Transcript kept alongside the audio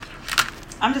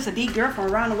I'm just a D girlfriend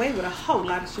around the way with a whole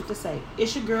lot of shit to say.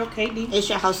 It's your girl, KD. It's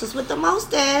your hostess with the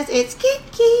mostest. It's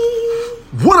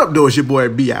Kiki. What up, though? It's your boy,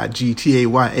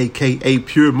 BIGTAY, a.k.a.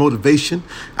 Pure Motivation.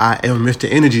 I am Mr.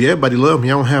 Energy. Everybody love me.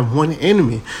 I don't have one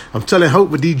enemy. I'm telling hope,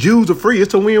 but these Jews are free.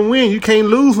 It's a win-win. You can't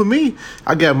lose with me.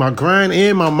 I got my grind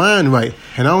and my mind right.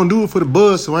 And I don't do it for the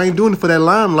buzz, so I ain't doing it for that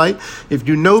limelight. If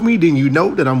you know me, then you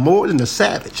know that I'm more than a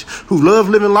savage who loves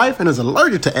living life and is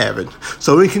allergic to average.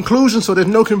 So in conclusion, so there's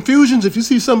no confusions, if you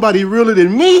see somebody realer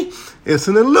than me, it's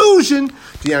an illusion.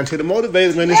 Deontay the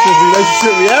Motivator, man. This is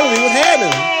relationship reality. What's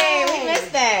happening? Hey, we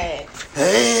missed that.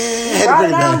 Hey,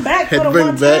 had to bring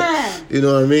it back. You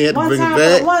know what I mean? Had to bring it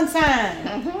back. One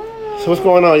time. So what's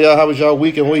going on, y'all? How was y'all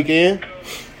weekend?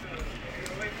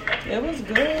 It was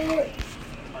good.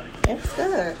 It's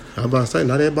good. I'm about to say,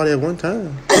 not everybody at one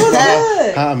time.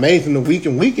 Good. How amazing the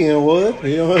weekend was.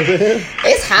 You know what I'm saying?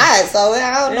 It's hot, so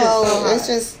I don't know.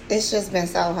 So it's just been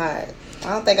so hot. I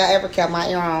don't think I ever kept my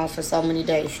ear on for so many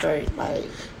days straight. Like,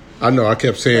 I know. I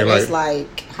kept saying it's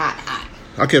like hot.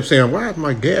 I kept saying, why is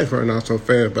my gas running out so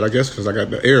fast? But I guess because I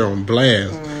got the air on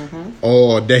blast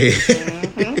all day.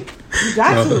 You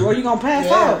got to, or you gonna pass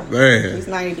out. Man, it's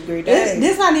 90-degree days.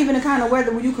 This not even the kind of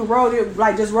weather where you can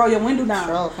just roll your window down.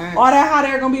 Okay. All that hot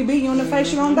air gonna be beating you in the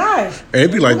face. You gonna die. And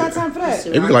it'd be like got time for that.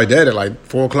 It'd be like that at like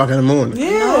 4:00 in the morning.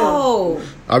 Yeah. No.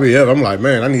 I be up. I'm like,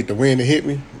 man, I need the wind to hit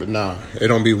me, but nah, it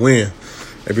don't be wind.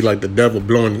 It'd be like the devil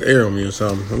blowing the air on me or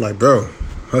something. I'm like, bro,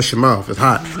 hush your mouth. It's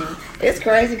hot. It's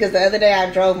crazy because the other day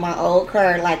I drove my old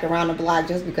car like around the block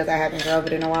just because I haven't drove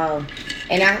it in a while.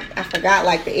 And I forgot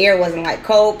like the air wasn't like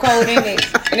cold in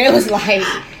it. And it was like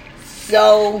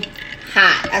so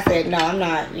hot. I said, no, I'm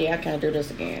not. Yeah, I can't do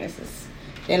this again.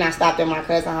 Then I stopped at my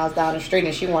cousin's house down the street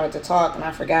and she wanted to talk and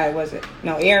I forgot it wasn't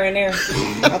no air in there.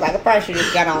 I was like, I probably should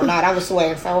just got on that. I was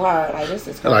sweating so hard. Like, this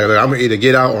is crazy. Like, I'm going to either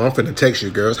get out or I'm finna text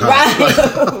you, girl. It's hot.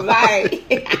 Right.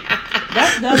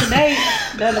 That's the other day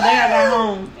I got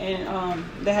home and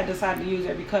they had decided to use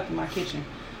every cup in my kitchen.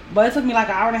 But it took me like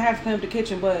an hour and a half to clean up the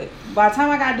kitchen. But by the time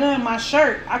I got done, my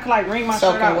shirt, I could like wring my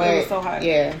shirt out. It was so hot.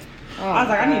 Yeah. Oh, I was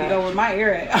like, I need to go with my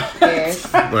ear at.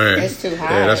 Yes. Man. It's too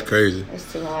hot. Yeah, that's crazy.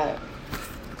 It's too hot.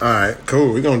 All right,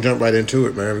 cool. We're going to jump right into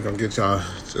it, man. We're going to get y'all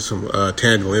some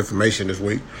tangible information this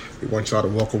week. We want y'all to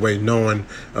walk away knowing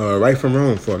right from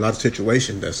wrong for a lot of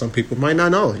situations that some people might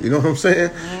not know. You know what I'm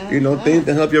saying? Mm-hmm. You know, things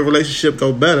that help your relationship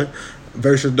go better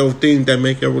versus those things that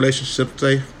make your relationship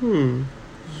say, You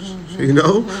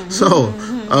know? So,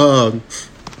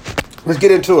 let's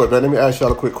get into it, man. Let me ask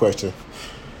y'all a quick question.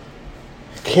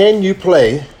 Can you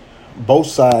play both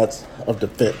sides of the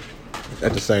fence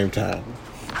at the same time?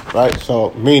 Right?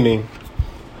 So, meaning,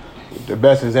 the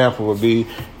best example would be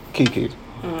Kiki,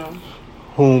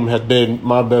 whom has been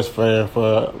my best friend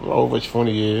for over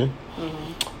 20 years.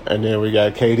 And then we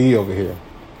got KD over here,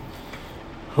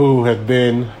 who has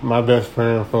been my best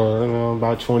friend for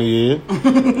about 20 years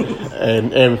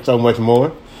and so much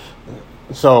more.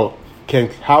 So,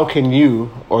 how can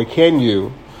you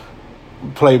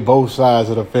play both sides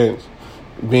of the fence,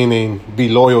 meaning be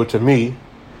loyal to me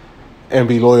and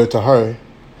be loyal to her,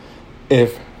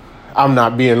 if I'm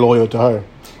not being loyal to her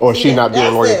or she not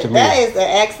being loyal to me? That is an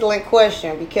excellent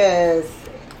question because,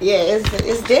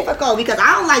 it's difficult because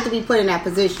I don't like to be put in that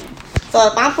position. So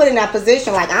if I'm put in that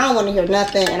position, like, I don't want to hear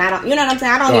nothing and I don't, you know what I'm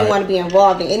saying? I don't even want to be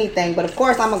involved in anything. But of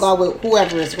course, I'm going to go with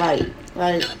whoever is right?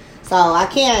 So I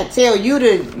can't tell you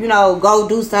to, go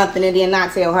do something and then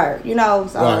not tell her,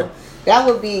 So that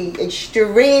would be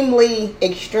extremely,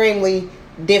 extremely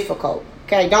difficult.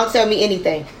 Okay, don't tell me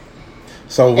anything.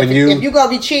 So if you're going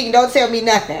to be cheating, don't tell me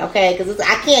nothing, okay? Because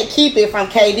I can't keep it from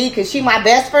KD because she my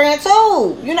best friend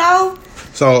too,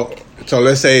 So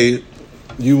let's say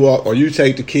you walk or you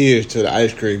take the kids to the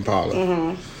ice cream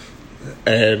parlor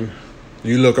and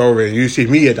you look over and you see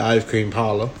me at the ice cream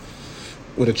parlor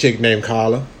with a chick named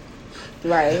Carla.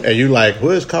 Right. And you like,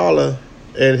 where's Carla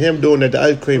and him doing at the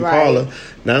ice cream parlor?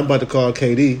 Now I'm about to call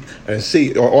KD and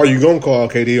see, or are you going to call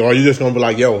KD or are you just going to be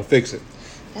like, yo, fix it?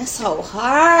 That's so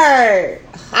hard.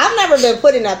 I've never been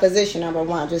put in that position, number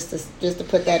one, just to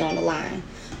put that on the line.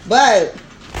 But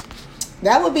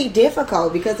that would be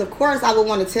difficult because, of course, I would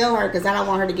want to tell her because I don't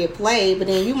want her to get played. But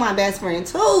then you my best friend,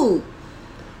 too.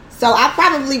 So I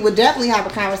probably would definitely have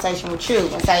a conversation with you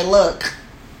and say, look,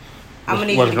 I'm going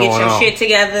to need you to get your shit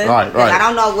together. Right. I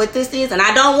don't know what this is, and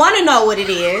I don't want to know what it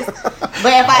is.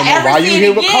 But if I ever see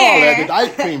it again, Carla at the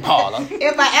ice cream parlor?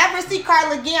 If I ever see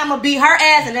Carla again, I'm going to beat her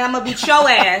ass, and then I'm going to beat your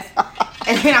ass.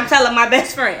 And then I'm telling my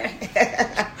best friend.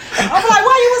 I'm like,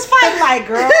 why you was fighting like,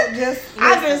 girl?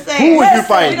 I've been saying, who was you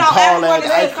fighting? Carla at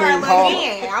the ice cream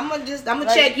parlor? I'm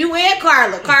gonna check you and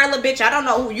Carla. Carla, bitch, I don't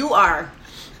know who you are.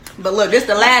 But look, this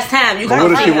the last time you But gonna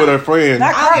what if she see with him. her friends,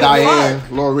 Not Carla, Diane,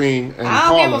 Laureen, and I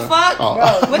don't give a fuck. Oh.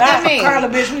 What that mean? Carla,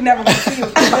 bitch, we never gonna see you.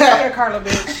 Here, Carla,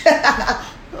 bitch.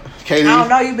 Katie, I don't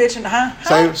know you, bitch.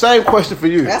 Huh? same question for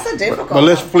you. That's a difficult But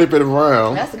let's one. flip it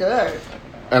around. That's good.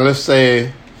 And let's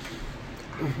say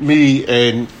me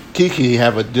and Kiki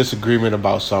have a disagreement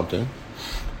about something,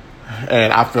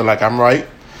 and I feel like I'm right.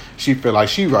 She feel like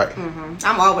she right. Mm-hmm.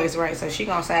 I'm always right, so she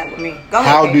gonna side with me. Go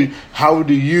ahead. How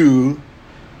do you,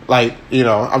 like, you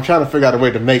know? I'm trying to figure out a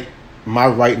way to make my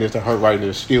rightness and her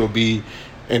rightness still be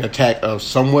an attack of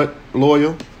somewhat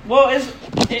loyal. Well,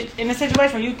 in a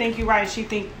situation where you think you're right and she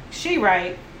think she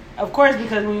right, of course,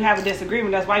 because when you have a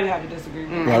disagreement, that's why you have a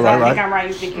disagreement. Right, I right. think I'm right,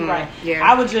 you think you're right. Yeah.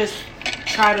 I would just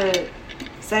try to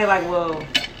say, like, well,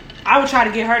 I would try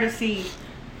to get her to see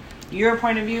your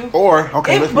point of view. Or,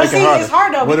 okay, let's make it harder. It's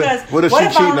hard, though, what because... What if she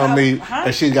cheating on me huh?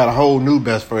 and she's got a whole new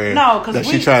best friend? No, because that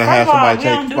she trying to have somebody take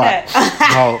don't do that.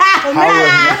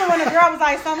 Remember when the girl was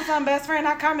like, some best friend,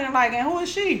 I commented like, and who is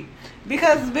she?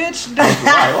 Because, bitch,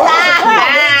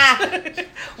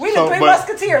 we the three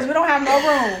musketeers. We don't have no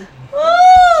room.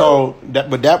 So,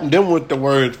 then with the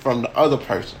words from the other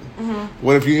person,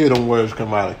 what if you hear them words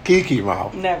come out of Kiki's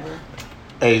mouth? Never.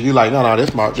 Hey, you like, no,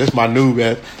 this my new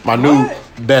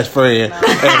best friend, No.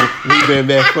 and we've been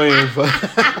best friends.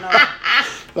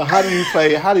 So how do you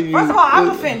play? How do you? First of all, I'm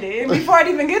offended before it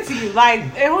even gets to you. Like,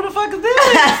 and who the fuck is this?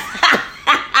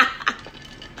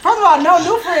 First of all, no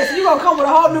new friends. So you gonna come with a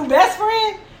whole new best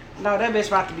friend? No, that bitch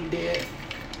about to be dead.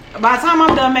 By the time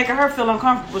I'm done making her feel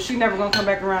uncomfortable, she never gonna come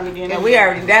back around again.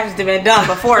 And that's been done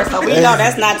before, so we know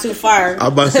that's not too far.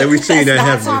 I'm about to say we seen that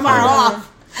happen Not too far before. off.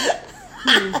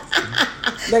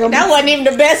 That wasn't even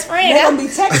the best friend. They gonna be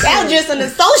text That was just an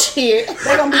associate.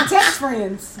 They gonna be text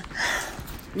friends.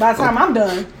 By the time I'm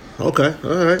done. Okay,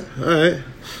 all right.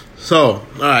 So,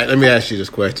 all right, let me ask you this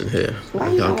question here. Why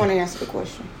you don't want to answer the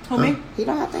question? Who, me? You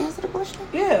don't have to answer the question.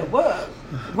 Yeah, what?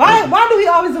 Why do we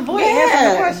always avoid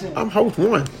answering the question? I'm host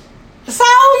one. So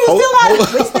you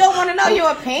We still want to know your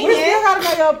we opinion. still gotta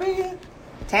know your opinion.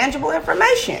 Tangible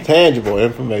information. Tangible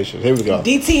information. Here we go.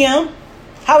 DTM.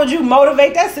 How would you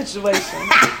motivate that situation?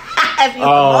 If you were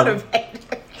motivated.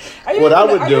 Are you What I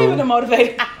would are do- you even a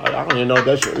motivator? I don't even know if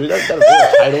that's a real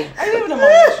title. Are you even a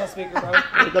motivational speaker, bro?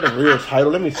 Is that a real title?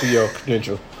 Let me see your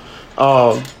credential.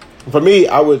 For me,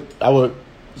 I would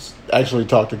actually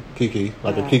talk to Kiki.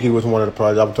 Like if Kiki was one of the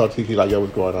parties, I would talk to Kiki like, yo,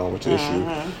 what's going on with the issue?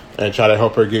 And try to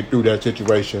help her get through that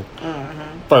situation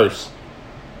first.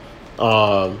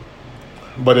 But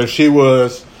if she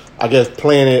was, I guess,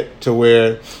 playing it to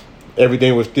where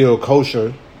everything was still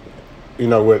kosher, you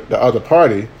know, with the other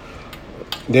party,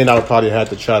 then I would probably have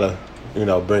to try to, you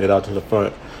know, bring it out to the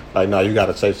front. Like, no, you got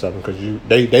to say something because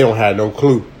they don't have no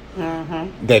clue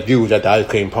that you was at the ice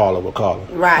cream parlor with Carla.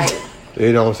 Right.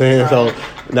 You know what I'm saying? Right. So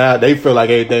now they feel like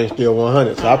everything's still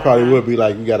 100. So I probably would be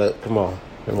like, you got to, come on.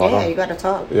 Yeah, you got to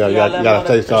talk. Yeah, you got to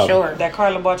say something. Sure. That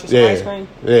Carla bought you some ice cream?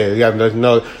 Yeah, you got to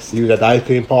know you was at the ice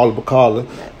cream parlor with Carla.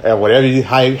 And whatever,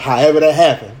 however that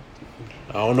happened.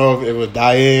 I don't know if it was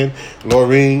Diane,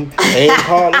 Laureen, and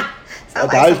Carla.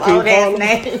 Sound like some old ass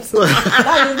names. Like,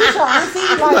 who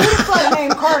the fuck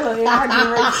named Carla in our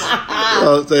generation? You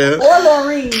know what I'm saying? Or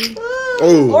Laureen.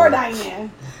 Ooh. Or Diane.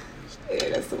 Yeah,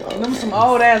 that's some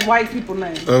old ass white people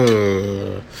names.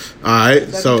 All right,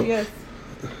 so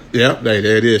yeah,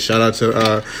 there it is. Shout out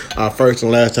to our first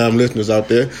and last time listeners out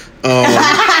there.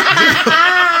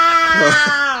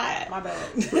 My bad.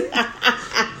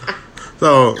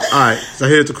 So, all right. So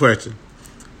here's the question.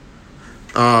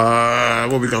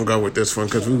 Where we gonna go with this one?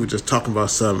 Because we were just talking about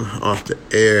something off the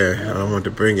air. I want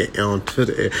to bring it onto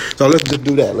the air. So let's just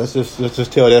do that. Let's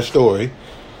just tell that story.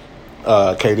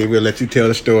 Katie, we'll let you tell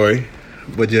the story,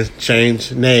 but just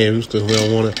change names because we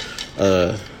don't want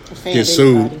to get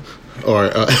sued or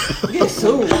get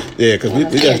sued. Yeah, because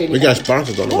we got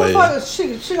sponsors on the way.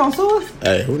 She gonna sue us?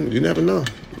 Hey, you never know.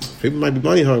 People might be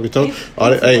money hungry. So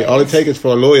all it takes is for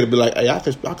a lawyer to be like, hey, I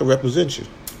can represent you.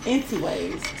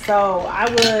 Anyways, so I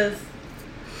was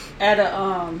at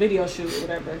a video shoot or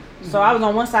whatever. So I was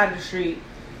on one side of the street,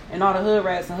 and all the hood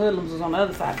rats and hoodlums was on the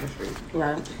other side of the street.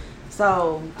 Right.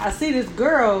 So I see this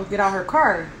girl get out her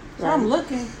car. So I'm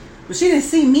looking, but she didn't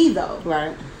see me though.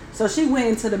 Right. So she went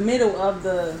into the middle of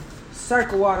the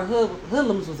circle where the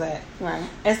hoodlums was at. Right.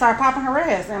 And started popping her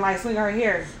ass and like swinging her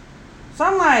hair. So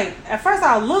I'm like, at first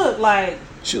I looked like.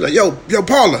 She was like, yo,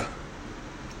 Paula.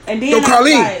 And then yo,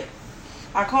 Carlene.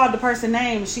 I called the person's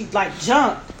name. She like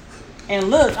jumped and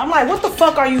looked. I'm like, what the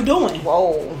fuck are you doing?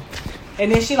 Whoa.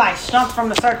 And then she like jumped from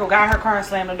the circle, got in her car and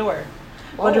slammed the door.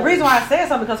 Whoa. But the reason why I said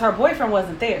something because her boyfriend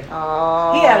wasn't there.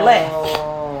 Oh. He had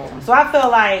left. So I feel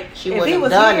like She if wouldn't he have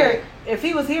was done here, it. if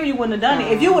he was here, you wouldn't have done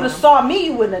it. If you would have saw me,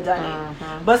 you wouldn't have done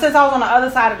it. But since I was on the other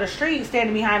side of the street,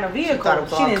 standing behind a vehicle, thought it was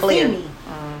she all didn't clear. see me.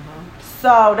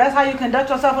 So that's how you conduct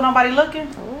yourself with nobody looking.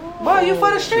 Boy, you for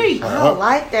the streets. I don't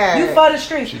like that. You for the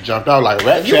streets. She jumped out like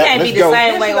rat You trap. can't be Let's the go.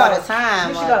 same Here way she all go. the time.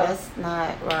 Here she Like, go. that's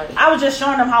not right. I was just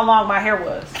showing them how long my hair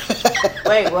was.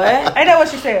 Wait, what? Ain't that what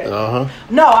she said? Uh huh.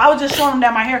 No, I was just showing them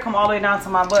that my hair come all the way down to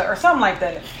my butt or something like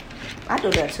that. I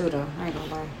do that too, though. I ain't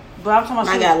gonna lie. But I'm talking about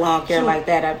I she got was- long she hair was like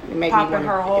that. It make popping me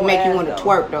her want whole to. It make you ass, want to though.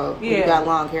 twerk though. When Yeah. you got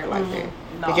long hair like that.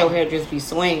 No. Cause your hair just be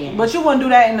swinging. But you wouldn't do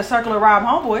that in the circle of Rob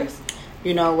Homeboys.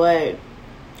 You know what?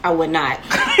 I would not.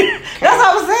 That's what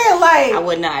I was saying. Like, I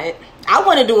would not. I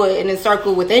want to do it in a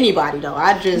circle with anybody though.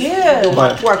 I just Yeah. do my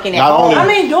But twerking at not home. only- I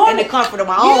mean, doing in the it- comfort of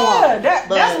my own yeah, home. that's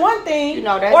But, one thing. you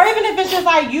know, that's- or even if it's just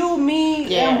like you, me,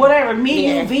 Yeah. and whatever, me,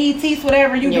 Yeah. you, VTs,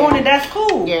 whatever, you Yeah. doing it, that's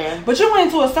cool. Yeah. But you went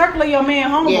into a circle of your man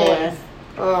homeboys. Yeah.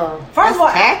 First of all,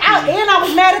 tacky. I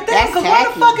was mad at that That's because why the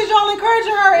tacky. fuck is y'all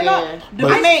encouraging her? And Yeah. all,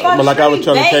 But- I mean, but like I was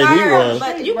telling they KD are, was-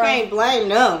 but you can't blame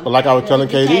them. But like I was telling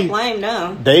You can't KD, blame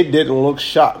them. they didn't look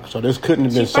shocked. So this couldn't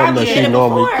have been She something probably that did she it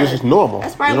normally. before. This is normal.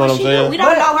 That's probably You know what I'm she do. saying? We don't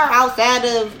But- know her outside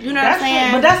of, you know what I'm that's saying?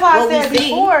 true. But that's why I What we said see.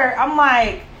 before, I'm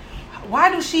like,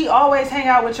 why do she always hang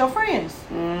out with your friends?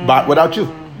 But without you,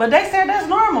 But they said that's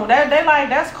normal. They like,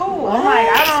 that's cool. I'm like,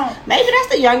 I don't. Maybe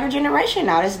that's the younger generation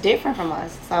now. That's different from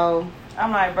us. So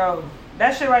I'm like, bro,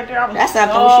 that shit right there. I was that's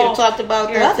something so we should have talked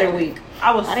about the other irritated. week.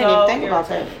 I was I didn't so even think about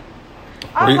that. irritated.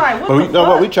 I was like, what but the you know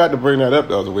fuck? what? We tried to bring that up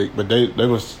the other week, but they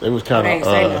was kind They of didn't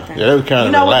say nothing. yeah, they was kind You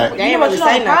of know what? relaxed. They You ain't know what? really You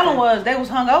know say the problem nothing. was they was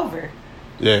hungover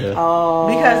Yeah. Oh,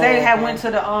 because they had went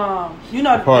to the you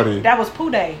know, Party. that was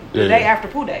Pooh Day, the Yeah. day after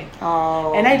Pooh Day,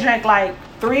 Oh, and they drank like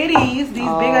 3 of these big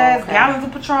ass okay. gallons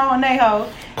of Patron and they hoe,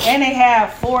 and they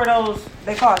have 4 of those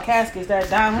they call it caskets that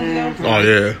down Julio. Oh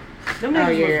yeah. Them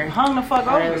niggas yeah. was hung the fuck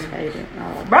Oh, they over. was hated.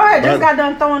 Oh. Bro had just Right. got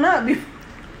done throwing up.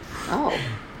 Oh.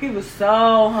 He was so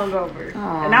hungover,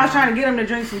 Aw. and I was trying to get him to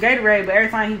drink some Gatorade, but every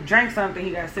time he drank something,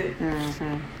 he got sick.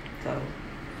 Mm-hmm. So,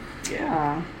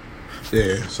 yeah. Oh,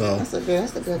 Yeah. So that's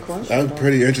a good question. that was a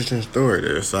pretty interesting story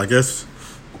there. So I guess,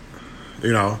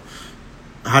 you know,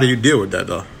 how do you deal with that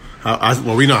though?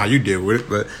 Well, we know how you deal with it,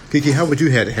 but Kiki, how would you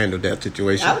have to handle that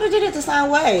situation? I would have did it the same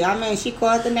way. I mean, she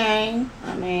called the name.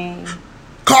 I mean,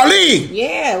 Carlene.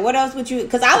 yeah. What else would you?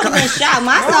 Because I would have been shocked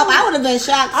myself. I would have been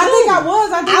shocked too. I think I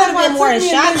was. I think I would have been more in in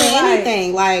shock than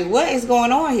anything. Like, what is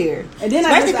going on here? And then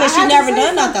Especially because she had to never say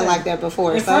done nothing something like that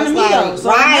before. in So front it's of me, like, though. So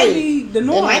it right? might be the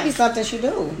norm. It might be something she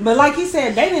do, But like he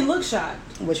said, they didn't look shocked.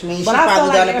 which means But she I feel probably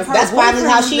like done if it. her That's probably boyfriend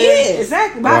how was she there, is.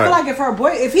 exactly. But I feel Right.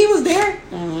 like if he was there,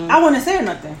 I wouldn't have said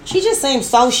nothing. She just seems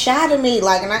so shy to me.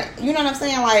 Like, and you know what I'm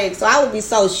saying? Like, so I would be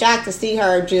so shocked to see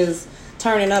her just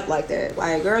turning up like that.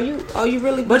 Like, girl, you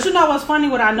really? But you know what's funny?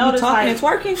 What I noticed, talking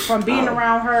like and twerking? from being Oh.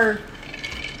 around her,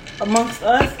 amongst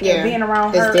us, Yeah. and being around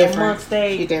It's her different. amongst She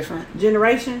a different.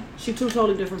 generation, she two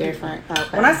totally different. people. Different.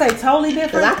 Okay. When I say totally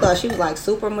Because different, I thought she was like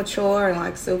super mature and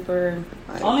like super.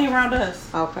 Like, only around us.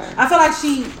 okay. I feel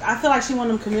like she one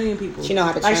of them chameleon people. She know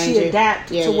how to like change she it.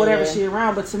 adapt Yeah, to yeah, whatever yeah. she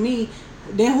around. But to me,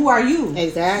 then who are you?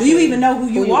 Exactly. Do you even know who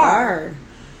you are? are?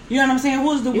 You know what I'm saying?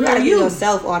 Who's the You real gotta be you?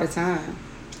 yourself all the time.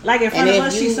 Like in front And of if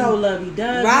us, you- she's so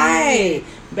lovey-dovey. Right.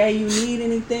 Babe, you need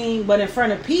anything? But in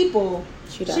front of people,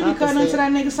 She she the be cutting opposite. into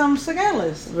that nigga something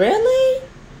scandalous. Really?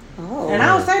 Oh. And I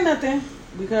don't say nothing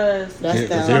because That's Yeah,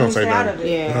 'cause dumb. you don't stay say out nothing. of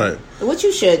it. Yeah. Right. What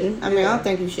you shouldn't. I mean, I Yeah. don't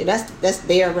think you should. That's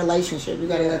their relationship. You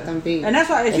gotta let them be. And that's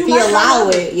why if you he like her, allow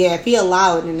love it, yeah. If he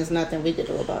allow it, then there's nothing we could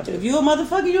do about it. If you a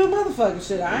motherfucker, you a motherfucker.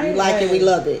 Shit, I You ain't like hey, it, we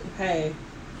love it. Hey,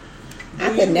 I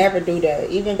could never do that.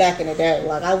 Even back in the day,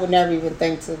 like I would never even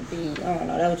think to be. I don't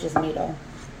know. That was just me though.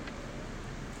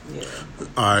 yeah.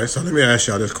 All right, so let me ask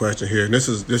y'all this question here, and this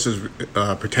is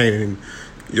pertaining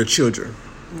your children.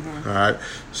 All right,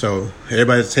 so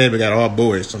everybody at the table got all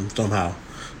boys somehow.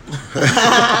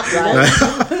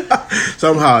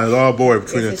 Somehow it's all boys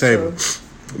between This the table. is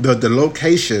The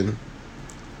location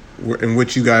in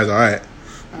which you guys are at,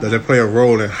 does it play a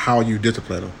role in how you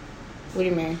discipline them? What do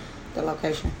you mean? The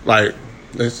location? Like,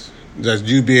 does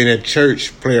you being at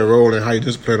church play a role in how you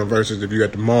discipline them versus if you're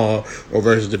at the mall or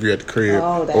versus if you're at the crib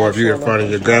Oh, the or if you're in actual front of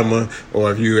your location. grandma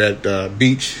or if you're at the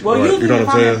beach? Well, or, usually you know if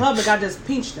what I'm I'm in saying? public, I just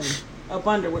pinch them up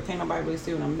under where can't nobody really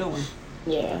see what I'm doing.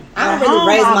 Yeah. At I don't really home,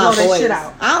 raise I'll my blow that voice. shit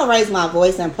out. I don't raise my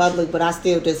voice in public, but I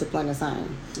still discipline the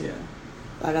same. Yeah.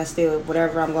 Like I still,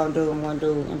 whatever I'm gonna do, I'm gonna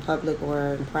do in public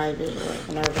or in private or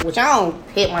whatever. Which I don't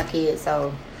hit my kids,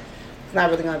 so it's not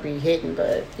really gonna be hitting.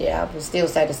 But yeah, I would still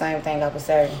say the same thing I would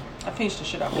say. I pinched the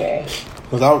shit out. Yeah.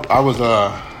 Because I was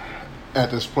at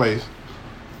this place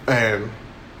and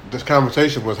this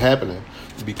conversation was happening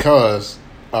because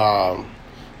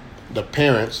the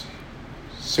parents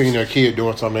seen their kid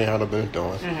doing something they hadn't been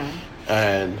doing,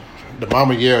 and the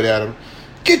mama yelled at him,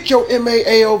 "Get your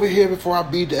MAA over here before I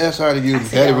beat the S out of you."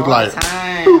 And Daddy was like,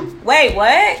 "Wait,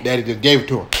 what?" Daddy just gave it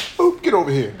to him. "Oop, get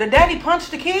over here." The daddy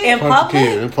punched the kid in Punched public. the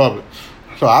kid in public.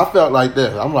 So I felt like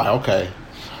this. I'm like, okay.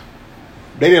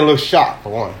 They didn't look shocked for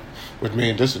one, which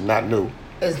means this is not new.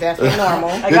 It's definitely normal.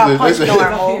 Like, y'all punch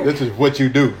normal. This is what you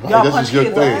do. Y'all Like, this is your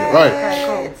punch thing, kids. right?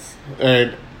 Okay, cool.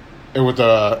 And it was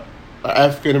a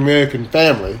African American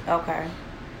family Okay.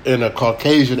 in a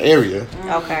Caucasian area.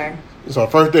 Okay. So the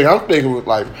first thing I'm thinking was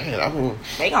like, man,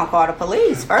 They gonna call the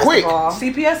police first Quick. of all.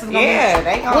 CPS is gonna Yeah,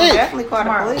 they gonna Quick. definitely call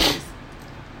Smart. the police.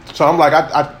 so I'm like,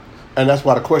 I and that's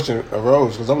why the question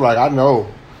arose because I'm like, I know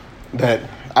that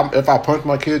if I punch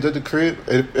my kids at the crib,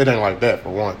 it ain't like that for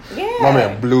one. Yeah. My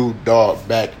man blew dog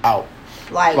back out.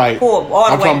 Like pull all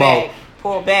I'm the way talking back. about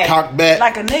Pull back. cock back,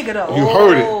 like a nigga though. You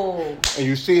heard it. Oh. and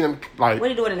you see them like What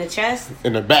do you do it in the chest?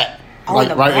 in the back, Oh, like in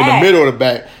the right in back. the middle of the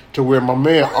back, to where my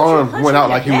man Why don't you arm punch went him out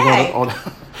in like the he was back?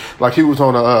 on like he was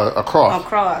on a cross,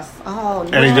 Across. Oh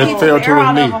no. and he just fell to Air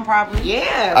out his of knee. him probably.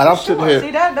 Yeah. And I'm for sitting sure. here.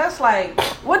 See that's like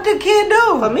what did kid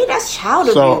do? For me, that's child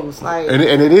So abuse. Like and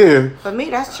it is. for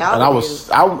me, that's child And abuse.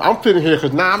 I'm sitting here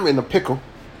because now I'm in a pickle.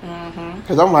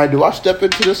 Because I'm like, do I step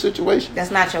into this situation?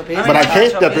 That's not your business. But I that's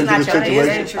can't not step your- into it's the not your-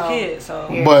 situation. It's your kid, so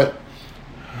Yeah. But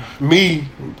me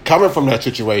coming from that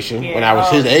situation when I was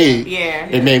Oh, his age, yeah.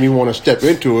 it made me want to step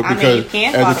into it I mean, because you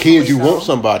can't call as a the kid, police, you though. want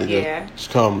somebody Yeah. to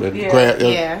come and Yeah. grab.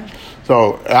 Yeah.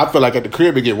 So I feel like at the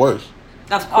crib it get worse.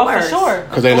 Of oh course. for sure.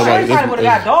 'Cause ain't For sure, nobody- he probably would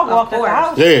have got dog Of walked at the course.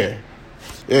 house.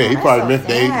 Yeah, he that's probably so missed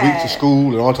 8 weeks sad. of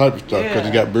school and all type of stuff because he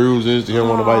Yeah. got bruises. He didn't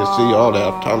want nobody to see all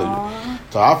that. I'm telling you.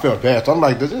 So I felt bad. So I'm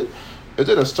like, is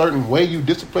it a certain way you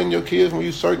discipline your kids when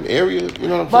you certain areas? You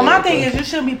know what I'm But saying? my thing is, you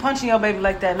shouldn't be punching your baby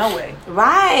like that. No way.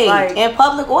 Right. Like- in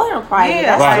public or in private.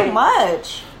 Yeah, That's right. too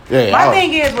much. yeah, My I-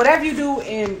 thing is, whatever you do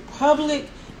in public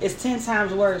is 10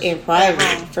 times worse. In private,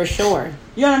 for sure.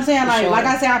 You know what I'm saying? For Like sure.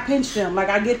 I say, I pinch them. Like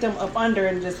I get them up under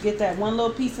and just get that one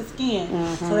little piece of skin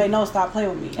so they know stop playing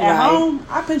with me. At Right. home,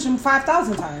 I pinch them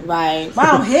 5,000 times. Right. But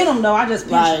I don't hit them though. I just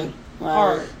pinch Right, them right.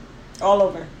 hard, all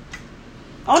over.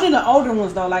 Only the older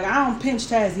ones though. Like I don't pinch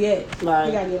Taz yet. Right.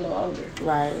 He gotta get a little older.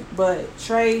 Right. But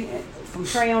Trey, from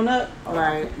Trey on up,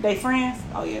 Right. they friends.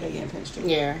 Oh yeah, they getting pinched too.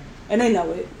 Yeah. And they know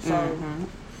it. So,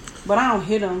 but I don't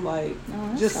hit them like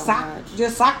that's just so sock, much.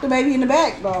 just sock the baby in the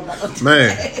back, dog.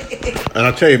 Man, and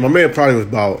I tell you, my man probably was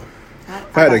about.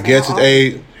 If I had to guess his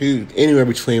age, he was anywhere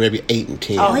between maybe 8 and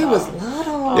 10. Oh, he was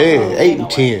little. Yeah, 8 and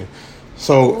 10.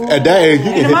 So at that age, you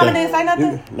can And the hit mama that. didn't say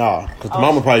nothing? Nah, because the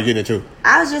mama probably getting it too.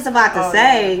 I was just about to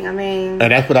say, I mean,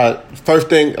 And that's what first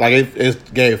thing, like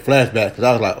it gave flashback because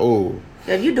I was like, oh.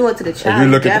 if you do it to the If child, you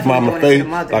look at the definitely mama's doing it to face, the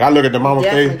mother. like I look at the mama's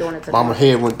Definitely face, doing it to the mama's mother.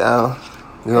 head went down.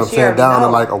 You know what I'm She saying? already Down and know.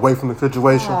 like away from the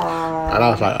situation. And I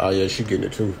was like, oh yeah, she getting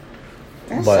it too.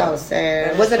 That's but- so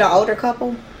sad. Was it an older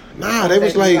couple? Nah, they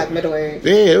was like middle age.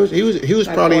 yeah, he was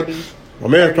Like probably 40s, my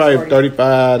man's 30s, probably 40s.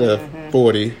 35 to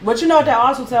 40. But you know what that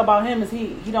also tell about him is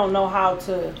he don't know how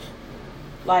to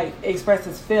like express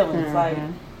his feelings. Like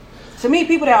to me,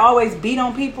 people that always beat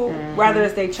on people, whether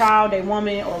it's their child, their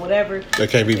woman, or whatever. They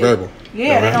can't be verbal.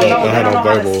 Yeah, they don't know. They don't know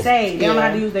how to say. They don't know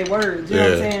how to use their words. You know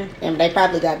what I'm Yeah. saying? And they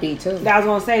probably got beat too. I was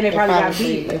gonna say they probably got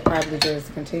beat, It probably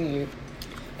just continued.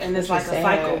 and it's Which like is a sad.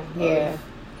 cycle. Yeah.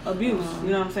 Of abuse.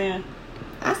 You know what I'm saying?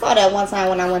 I saw that one time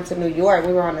when I went to New York.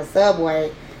 We were on the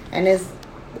subway, and if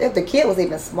the kid was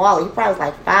even smaller, he probably was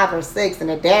like 5 or 6, and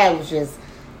the dad was just,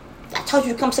 I told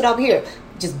you to come sit over here,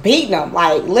 just beating him,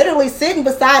 like literally sitting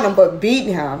beside him, but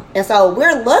beating him. And so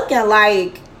we're looking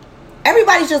like,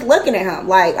 everybody's just looking at him,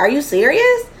 like, are you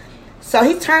serious? So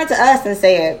he turned to us and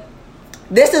said,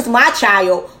 "This is my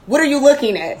child. What are you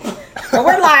looking at?" And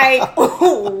we're like,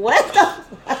 what the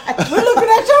fuck? We're looking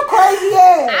at your crazy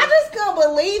ass. I just couldn't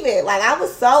believe it. Like, I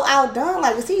was so outdone.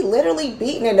 Like, is he literally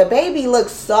beating? And the baby looked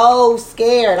so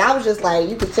scared. I was just like,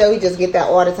 you could tell he just get that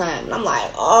all the time. And I'm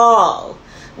like, oh,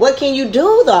 what can you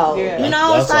do though? Yeah. You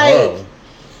know, That's it's like, horrible.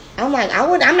 I'm like,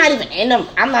 I'm not even in them.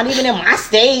 I'm not even in my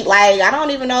state. Like, I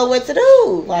don't even know what to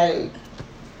do. Like,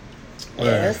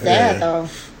 yeah, it's sad though.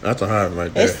 That's a hard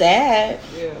right there. It's sad.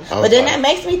 Yeah. But then that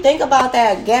makes me think about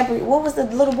that Gabriel. What was the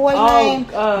little boy's name?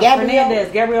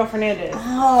 Gabriel Fernandez.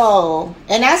 Oh,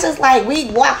 and that's just like we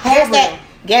walk past that.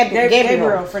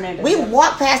 Gabriel Fernandez. We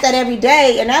walk past that every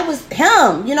day, and that was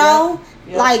him. You know,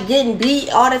 Yeah. like getting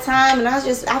beat all the time, and I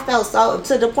felt so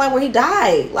to the point where he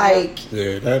died. Like,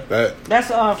 Yeah, that. That's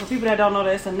for people that don't know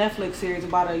that it's a Netflix series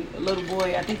about a little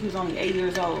boy. I think he was only 8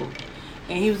 years old,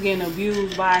 and he was getting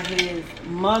abused by his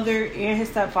mother and his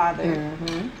stepfather.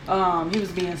 He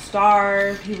was being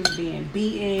starved. He was being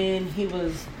beaten. He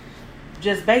was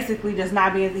just basically just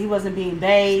not being. He wasn't being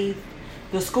bathed.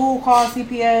 The school called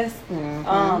CPS.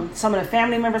 Some of the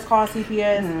family members called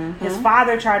CPS. His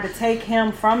father tried to take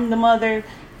him from the mother,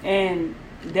 and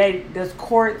the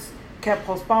courts kept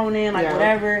postponing,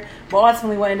 whatever. But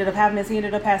ultimately, what ended up happening is he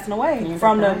ended up passing away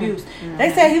from the abuse.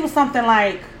 They said he was something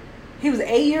like, he was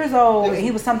 8 years old, and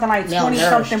he was something like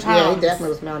 20-something pounds. Yeah, he definitely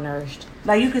was malnourished.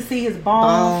 Like, you could see his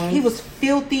bones. He was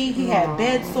filthy. He had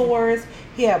bed sores.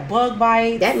 He had bug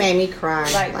bites. That made me cry.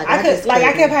 I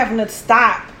kept having to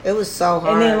stop. It was so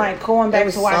hard. And then going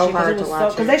back to watch it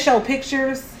because they showed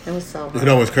pictures. It was so hard. You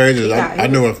know what's crazy is I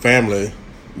knew a family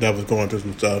that was going through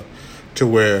some stuff to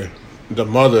where the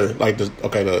mother,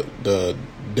 the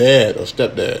dad or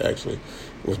stepdad actually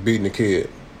was beating the kid.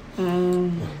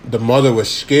 The mother was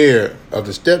scared of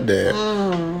the stepdad,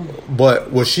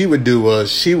 but what she would do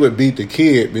was she would beat the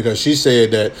kid because she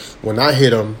said that when I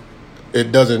hit him,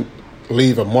 it doesn't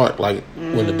leave a mark like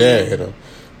when the dad hit him,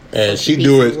 and she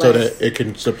do it so that it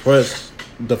can suppress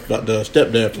the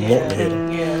stepdad from wanting to hit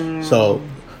him. So,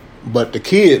 but the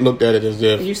kid looked at it as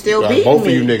if you still beat both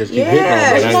me. of you niggas keep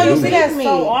hitting on me. You see that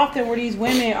so often where these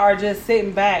women are just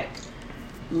sitting back,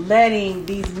 letting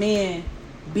these men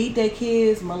beat their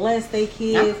kids, molest their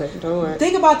kids. I couldn't do it.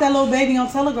 Think about that little baby on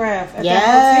Telegraph at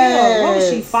that hotel. What was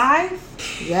she,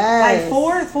 5? Yes. Like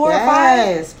 4 or 5?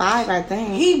 Yes, 5, I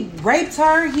think. He raped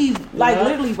her. He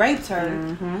literally raped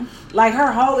her. Like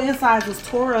her whole insides was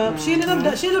tore up. She ended up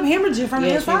hemorrhaging from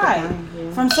the inside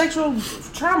from sexual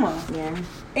trauma. Yeah.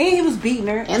 And he was beating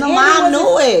her. And the mom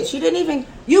knew it. She didn't even.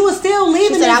 You was still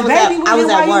leaving this baby with him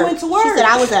while you went to work. She said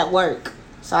I was at work,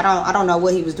 so I don't know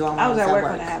what he was doing. I was at work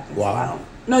when it happened. Wow.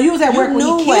 No, you was at work when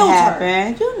he killed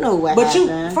her. You knew what happened.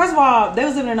 But first of all, they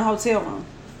was living in a hotel room.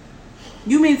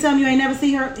 You mean to tell me you ain't never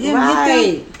see him hit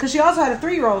them? Because she also had a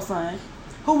 3-year-old son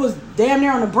who was damn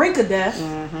near on the brink of death.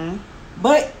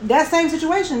 But that same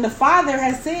situation, the father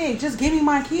has said, just give me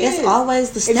my kids. It's always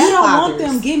the stepfathers. If you don't want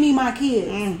them, give me my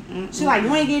kids. She's like,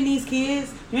 you ain't getting these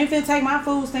kids. You ain't finna take my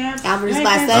food stamps. I was just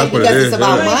about to say, because it's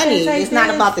about money. It's not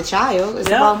about the child. It's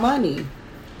about money.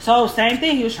 So, same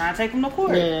thing. He was trying to take them to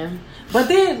court. Yeah. But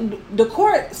then the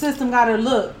court system got to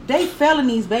look. They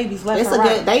felonies babies left and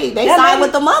right. They side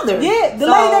with the mother. Yeah, the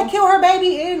lady that killed her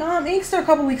baby in Inkster a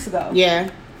couple weeks ago. Yeah.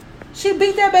 She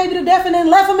beat that baby to death and then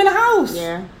left him in the house.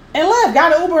 Yeah. And left.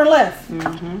 Got an Uber and left.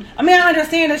 I mean, I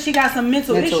understand that she got some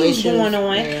mental issues going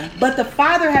on. Yeah. But the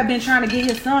father had been trying to get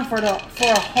his son for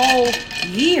a whole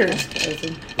year.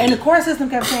 And the court system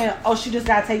kept saying, oh, she just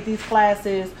got to take these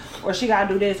classes, or she got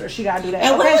to do this, or she got to do that.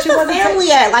 And where was the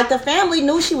family at? Like, the family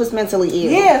knew she was mentally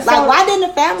ill. Yeah. So, like, why didn't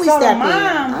the family step in?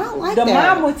 I don't like that. The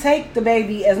mom would take the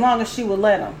baby as long as she would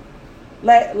let him.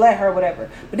 Let her,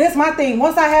 whatever. But that's my thing.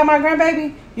 Once I have my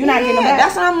grandbaby, you're not getting them back.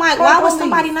 That's what I'm like. Why would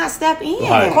somebody not step in?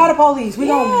 Right. Call the police.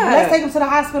 Let's take him to the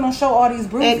hospital and show all these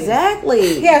bruises.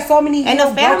 Exactly. He has so many and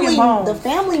the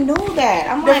family knew that.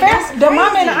 I'm like, the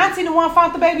mom and the auntie the one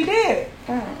found the baby dead.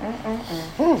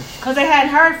 Because they hadn't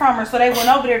heard from her, so they went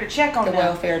over there to check on them.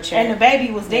 Welfare check. And the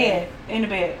baby was dead in the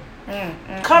bed,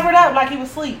 covered up like he was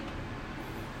asleep.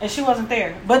 And she wasn't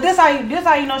there. But this how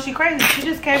you know she crazy. She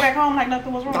just came back home like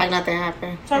nothing was wrong. Like nothing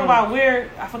happened. Talk about where,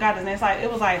 I forgot his name.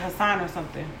 It was like Hassan or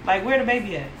something. Like, where the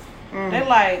baby at? They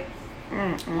like,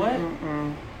 what?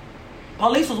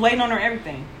 Police was waiting on her,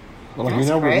 everything. Well, you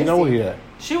know where he at.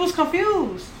 She was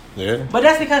confused. Yeah. But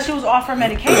that's because she was off her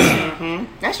medication.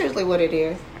 That's usually what it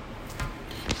is.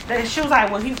 She was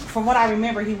like, well, from what I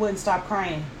remember, he wouldn't stop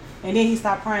crying. And then he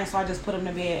stopped crying, so I just put him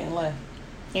to bed and left.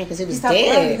 Yeah, because he was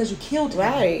dead. Because you killed him.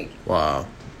 Right. Wow.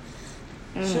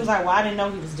 She was like, well, I didn't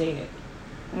know he was dead.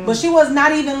 But she was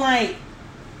not even like...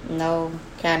 No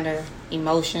kind of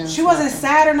emotions. She wasn't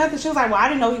sad or nothing. She was like, well, I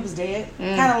didn't know he was dead.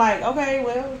 Kind of like, okay,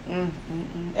 well,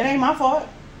 it ain't my fault.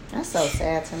 That's so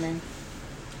sad to me.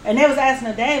 And they was asking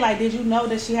today, like, did you know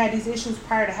that she had these issues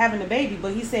prior to having the baby?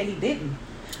 But he said he didn't.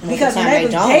 Because when they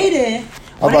was dating...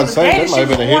 I was about to say, that might have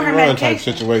been a hit and run type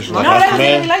situation. No, that was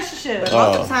in a relationship. But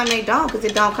most of the time they don't, because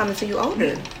it don't come until you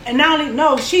older. And not only,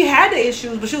 no, she had the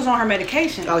issues, but she was on her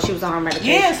medication. Oh, she was on her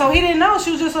medication. Yeah, so he didn't know. She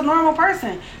was just a normal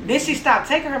person. Then she stopped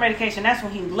taking her medication. That's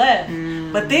when he left.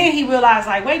 But then he realized,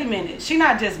 like, wait a minute. She's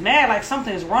not just mad, like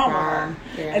something's wrong with her.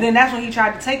 Yeah. And then that's when he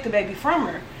tried to take the baby from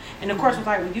her. And of course was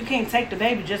like, well, you can't take the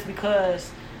baby just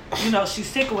because... she's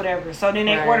sick or whatever. So then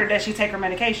they ordered that she take her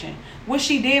medication, which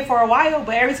she did for a while.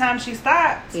 But every time she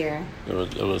stopped, it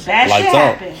was that shit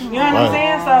happened. You know what I'm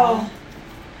saying? So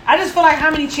I just feel like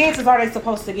how many chances are they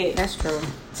supposed to get? That's true.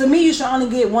 To me, you should only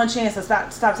get one chance to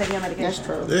stop taking your medication. That's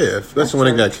true. Yeah, especially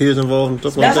when they got kids involved and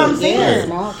stuff like That's that. what I'm saying. Yeah,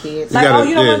 small kids. Like, gotta-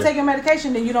 you don't yeah. want to take your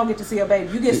medication, then you don't get to see a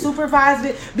baby. You get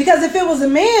supervised because if it was a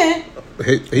man,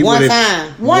 He One wouldn't-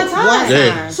 time. one time,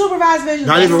 Yeah. supervised vision.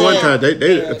 Not even That's one it. time. They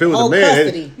if it was Whole a man,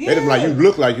 custody. they'd be like, you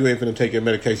look like you ain't finna take your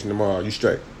medication tomorrow. You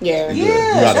straight. Yeah. Yeah, You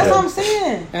gotta that's go. what I'm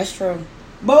saying. That's true.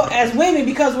 But as women,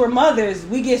 because we're mothers,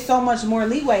 we get so much more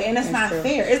leeway, and it's not true.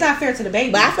 fair. It's not fair to the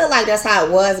baby. But I feel like that's how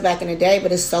it was back in the day,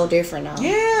 but it's so different now.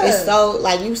 Yeah. It's so,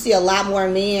 like, you see a lot more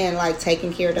men, like,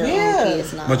 taking care of their own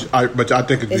kids now. But I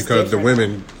think it's It's because the different.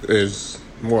 women is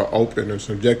more open and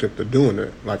subjective to doing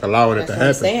it, like allowing That's it to what I'm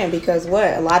happen. saying, because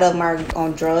a lot of them are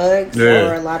on drugs, Yeah.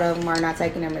 or a lot of them are not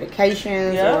taking their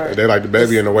medications, Yeah. or They like the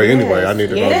baby in the way anyway. I need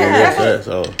to go Yeah. get that.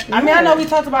 So I mean, I know we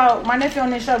talked about my nephew on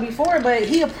this show before, but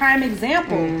he a prime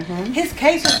example. Mm-hmm. His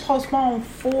case was postponed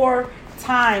 4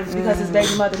 times because his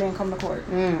baby mother didn't come to court.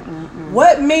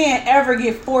 What man ever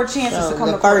get 4 chances so to come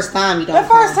the to court? first time you don't The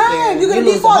first come. time, you get a lose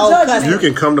the default whole judgment. custody. you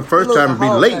can come the first You lose time and be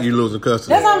the whole late. custody. You losing custody.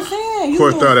 That's what I'm saying.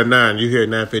 Court started at 9. You here at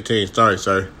 9:15. Sorry,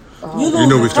 sir. You You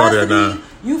know we started at custody, 9.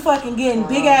 You fucking getting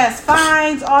big ass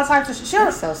fines, all types of shit.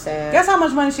 That's so sad. Guess how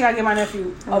much money she got to get my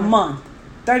nephew a month?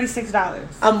 $36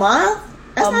 A month?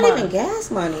 That's A not month. even gas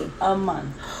money. a month.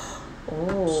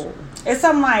 Oh, It's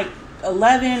something like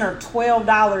 $11 or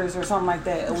 $12 or something like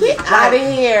that. a week. get out of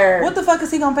here! What the fuck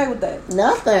is he gonna pay with that?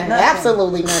 Nothing.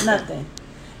 Absolutely nothing. Nothing.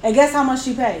 And guess how much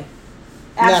she paid?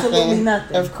 Absolutely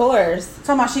nothing. Of course.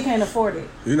 Talking about she can't afford it.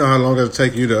 You know how long it'll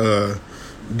take you to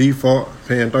default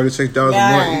paying $36 a month?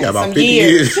 Yeah, You got about some 50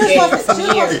 years. years. Yeah, some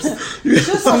years. She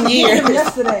was supposed to get him years.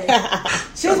 yesterday.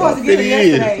 She was supposed to get him 50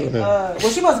 years. yesterday. Well, she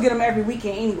was supposed to get him every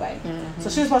weekend anyway. So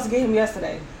she was supposed to get him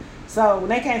yesterday. So when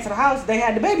they came to the house, they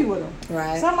had the baby with them.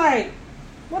 Right. So I'm like,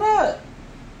 what up?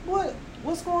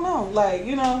 What's going on? Like,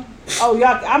 you know, oh,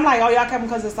 y'all, I'm like, oh, y'all coming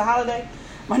because it's a holiday?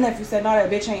 My nephew said, no, that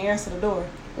bitch ain't answer the door.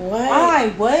 What? I'm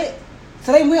like, what?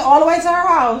 So they went all the way to her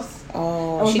house.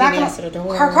 Oh, and was she knocking didn't on- answer the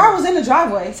door. Her car was in the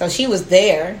driveway. So she was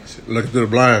there. Looking through the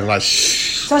blinds like,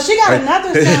 shh. So she got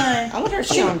another son. I wonder if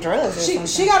she on drugs or something.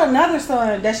 She got another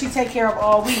son that she take care of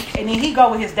all week, and then he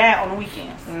go with his dad on the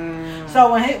weekends.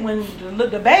 So when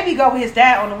the baby go with his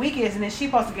dad on the weekends, and then she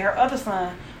supposed to get her other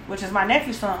son, which is my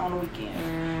nephew's son, on the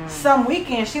weekend. Some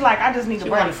weekends she like, I just need a She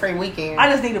break. want a free weekend. I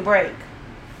just need a break.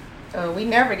 We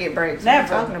never get breaks. Never.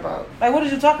 What are you talking about? Like, what are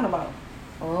you talking about?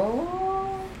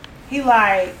 Oh. He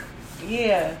like,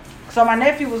 yeah. So my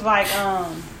nephew was like,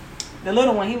 the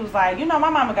little one, he was like, you know, my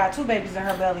mama got 2 babies in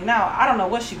her belly now. I don't know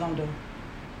what she gonna do.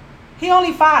 He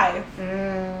only 5.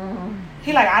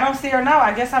 He like, I don't see her now.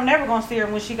 I guess I'm never gonna see her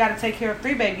when she got to take care of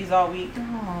 3 babies all week.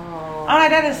 Oh. I'm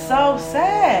like, that is so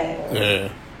sad.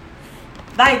 Yeah.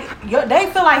 Like, they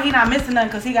feel like he not missing nothing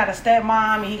because he got a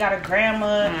stepmom and he got a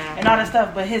grandma and all that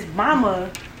stuff. But his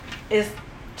mama is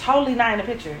totally not in the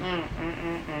picture.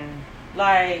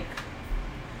 Like,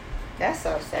 That's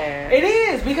so sad. it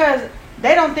is because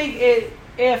they don't think it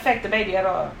affect the baby at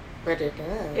all. But it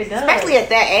does. It does. Especially at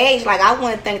that age. Like, I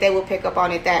wouldn't think they would pick up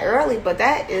on it that early. But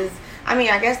that is, I mean,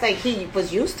 I guess he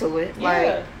was used to it.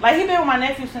 Like he been with my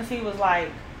nephew since he was like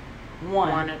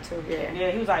 1 or 2, yeah.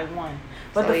 Yeah, he was like 1.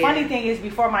 But So, the funny thing is,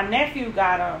 before my nephew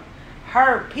got him,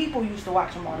 her people used to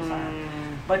watch him all the time.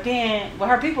 But then,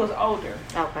 her people is older.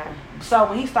 Okay. So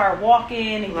when he started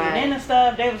walking and getting in and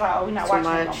stuff, they was like, oh, we're not Too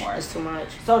watching him much. no more. It's too much.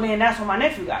 So then that's when my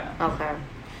nephew got him. Okay.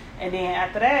 And then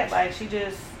after that, like, she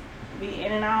just be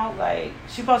in and out. Like,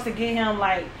 she supposed to get him,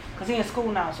 like, because he in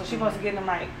school now. So she supposed to get him,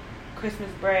 like,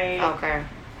 Christmas break. Okay.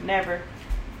 Never.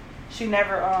 She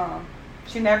never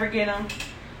get him.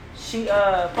 She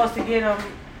supposed to get him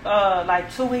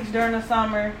like 2 weeks during the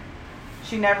summer.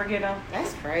 She never get him.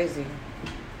 That's crazy.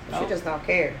 Nope. She just don't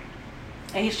care.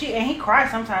 And he cries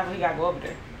sometimes when he gotta go over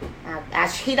there.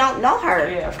 He don't know her.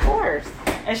 Yeah. Of course.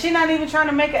 And she not even trying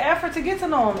to make an effort to get to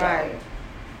know him. Right.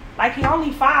 Like, he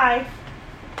only 5.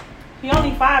 He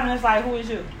only 5 and it's like, who is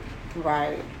you?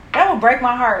 Right. That would break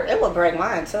my heart. It would break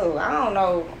mine too. I don't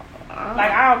know.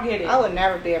 Like, I don't get it. I would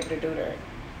never be able to do that.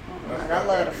 Like, I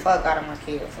love the fuck out of my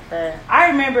kids. Okay. I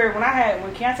remember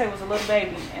when Keontae was a little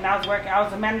baby and I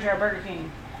was a manager at Burger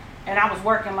King and I was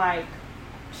working like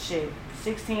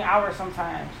 16 hours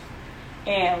sometimes.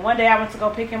 And one day I went to go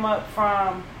pick him up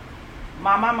from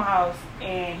my mama's house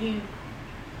and he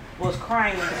was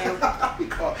crying. And he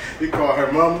called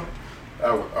her mama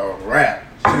a rap.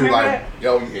 She was Remember like, that?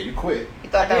 yo, yeah, you quit. You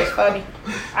thought that was funny?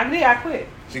 I quit.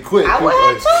 She quit. I would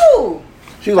have too.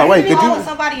 She was like, wait, did Call you?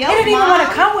 somebody He else? didn't even Mom. want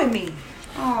to come with me.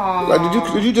 Aww.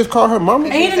 Like, did you just call her mama?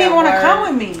 And he didn't even want to come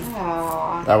with me.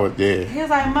 Aww. grandma. That was dead. He was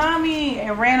like, "Mommy,"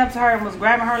 and ran up to her and was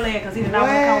grabbing her leg because he did not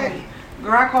want to come with me.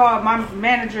 Girl, I called my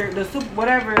manager, the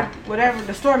whatever,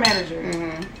 the store manager.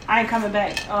 Mm-hmm. I ain't coming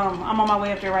back. I'm on my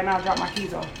way up there right now to drop my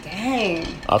keys off. Dang.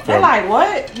 They're like,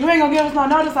 what? You ain't gonna give us no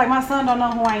notice? Like, my son don't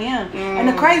know who I am. And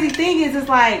the crazy thing is, it's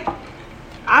like,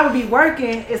 I would be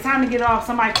working, it's time to get off,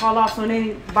 somebody call off, so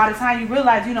then by the time you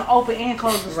realize, open and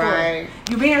close the store. Right.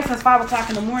 You been here since 5 o'clock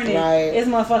in the morning. Right. It's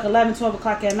motherfucking 11, 12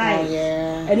 o'clock at night. Oh,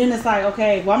 yeah. And then it's like,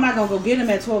 okay, well, I'm not gonna go get him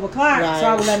at 12 o'clock, so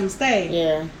I would let him stay.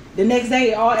 Yeah. The next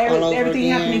day, everything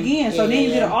happened again. So then you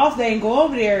get an off day and go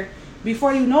over there.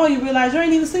 Before you know it, you realize you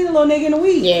ain't even seen a little nigga in a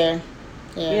week. Yeah.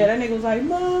 Yeah, that nigga was like,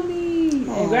 "Mommy,"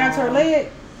 and grabbed her leg.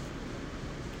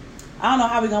 I don't know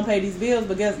how we gonna pay these bills,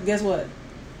 but guess what?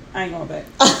 I ain't going back.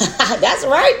 That's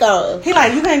right though. He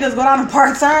like, you can't just go down to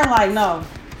part time. Like, no,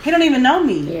 he don't even know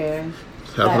me. Yeah.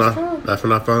 That's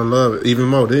when I fell in love even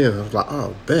more. Then I was like,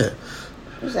 oh, bet.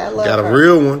 Got a her?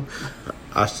 real one.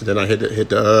 Then I hit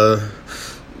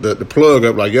the plug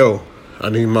up like, yo, I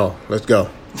need more. Let's go.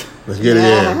 Let's get it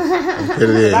in. Let's get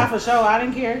it in. Not for sure. I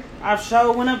didn't care. I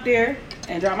went up there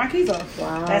and dropped my keys off.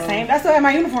 Wow. I still had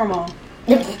my uniform on.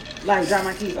 Like, drop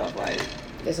my keys off. Like,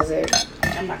 this is it.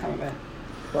 I'm not coming back.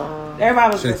 Wow.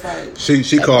 Everybody was just like,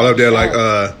 she called up there like,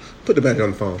 put the battery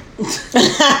on the phone.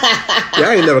 Yeah,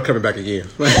 I ain't never coming back again.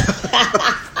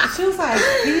 She was like,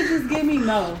 can you just give me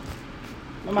no?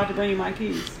 I'm about to bring you my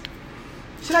keys.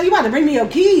 She's like, you about to bring me your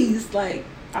keys? Like,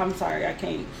 I'm sorry, I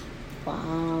can't.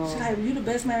 Wow. She's like, you the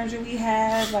best manager we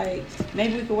have. Like,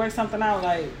 maybe we could work something out.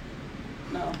 Like,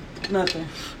 no, nothing.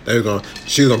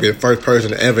 She was gonna be the first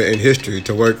person ever in history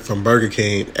to work from Burger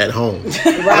King at home.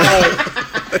 Right.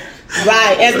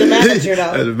 Right, as the manager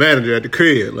though. As the manager at the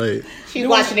crib, like she's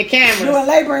watching the cameras, doing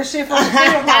labor and shit for the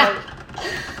crib.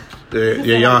 Like,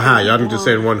 yeah, y'all high. Y'all need to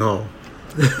send one home.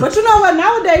 But you know what?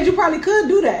 Nowadays, you probably could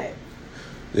do that.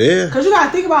 Yeah. Because you got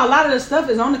to think about a lot of the stuff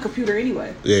is on the computer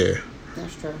anyway. Yeah.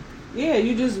 That's true. Yeah,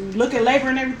 you just look at labor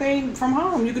and everything from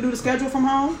home. You can do the schedule from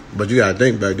home. But you got to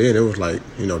think back then, it was like,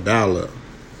 dial up.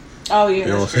 Oh, yeah. You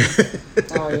know what I'm saying?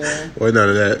 Oh, yeah. Wasn't none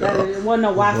of that. It wasn't no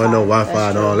Wi-Fi. Wasn't no Wi-Fi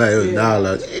and all that. It was dial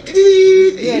up.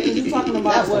 Yeah, because you're talking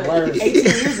about, what, 18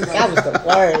 years ago. That was the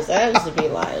worst. That used to be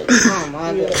like, oh,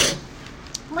 my goodness.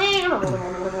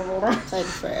 Take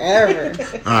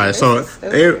forever. All right, so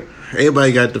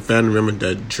everybody got the family member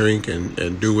that drink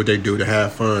and do what they do to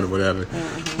have fun or whatever.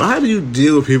 Mm-hmm. But how do you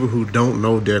deal with people who don't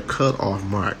know their cutoff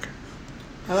mark?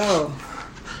 Oh.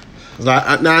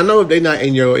 Like, now I know if they're not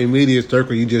in your immediate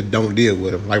circle, you just don't deal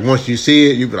with them. Like once you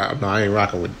see it, you be like, "No, I ain't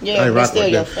rocking with." Yeah, I ain't but rocking still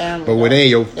with your them. family. But when they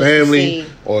your family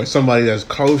or somebody that's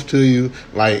close to you,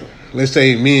 like let's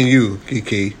say me and you,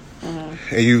 Kiki,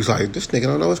 and you was like, "This nigga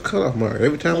don't know his cutoff mark."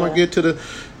 Every time I get to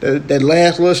that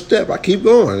last little step, I keep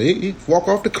going. He walk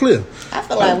off the cliff. I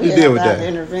feel like we have to have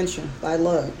intervention. Like,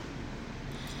 look,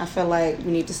 I feel like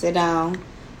we need to sit down,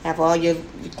 have all your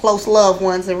close loved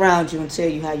ones around you, and tell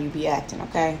you how you be acting.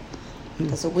 Okay.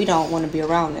 Because we don't want to be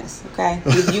around this, okay?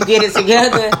 If you get it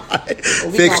together,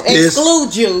 we're going to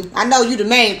exclude you. I know you the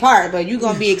main part, but you're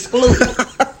going to be excluded.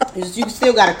 You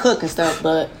still got to cook and stuff,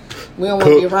 but we don't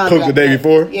want to be around you. Cook the day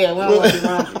before? Yeah, we don't want to be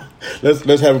around you.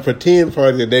 Let's have a pretend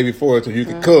party the day before so you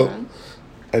can cook. And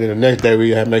then the next day we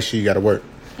have to make sure you got to work.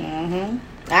 I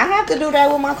have to do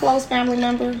that with my close family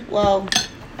member. Well,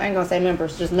 I ain't going to say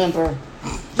members, just member.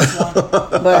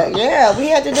 But yeah, we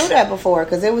had to do that before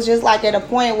because it was just like at a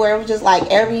point where it was just like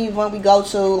every event we go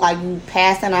to, like you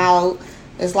passing out,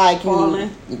 it's like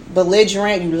you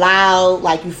belligerent, you loud,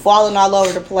 like you falling all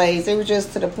over the place. It was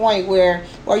just to the point where,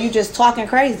 or you just talking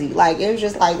crazy. Like it was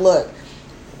just like, look,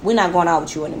 we're not going out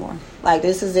with you anymore. Like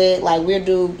this is it. Like we'll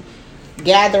do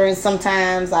gatherings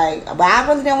sometimes. Like, but I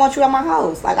really didn't want you at my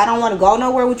house. Like I don't want to go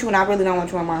nowhere with you, and I really don't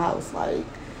want you at my house. Like.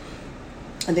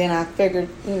 And then I figured,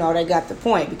 they got the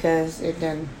point because it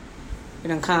done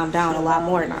calm down a lot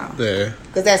more now. Yeah.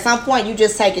 Because at some point you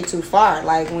just take it too far.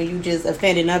 Like when you just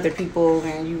offending other people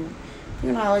and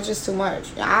it's just too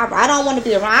much. I don't want to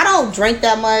be around. I don't drink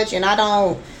that much and I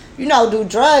don't, do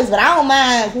drugs. But I don't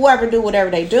mind whoever do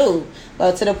whatever they do.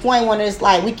 But to the point when it's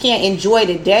like we can't enjoy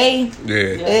the day. Yeah.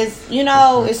 It's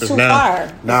it's too far.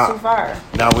 It's too far.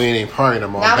 Now we ain't even partying no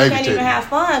more. Now we can't even have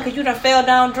fun because you done fell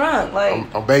down drunk. Like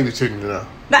I'm babysitting now.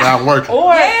 Now I'm working.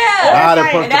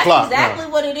 That's exactly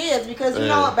what it is. Because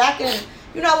back in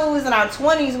when we was in our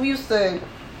 20s, we used to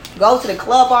go to the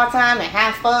club all the time and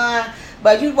have fun.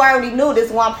 But you already knew this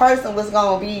one person was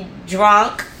gonna be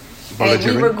drunk, and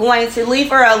we were going to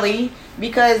leave early.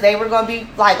 Because they were going to be,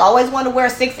 like, always want to wear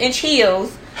 6-inch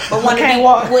heels. But want to be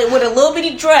with a little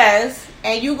bitty dress.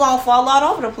 and you gonna fall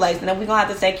all over the place, and then we gonna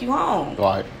have to take you home.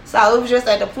 Right. So it was just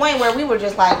at the point where we were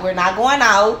just like, we're not going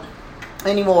out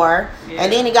anymore. Yeah.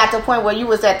 And then it got to the point where you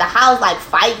was at the house like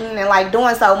fighting and like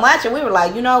doing so much, and we were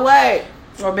like, you know what?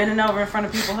 Or bending over in front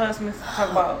of people's husbands.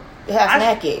 Talk about. Half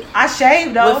naked. I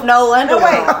shaved though. With no underwear.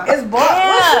 No, wait, it's bald.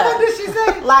 Yeah. What did she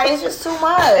say? Like, it's just too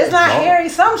much. It's not No. hairy.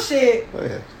 Some shit.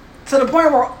 Yeah. To the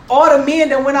point where all the men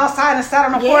that went outside and sat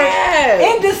on the porch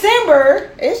in December.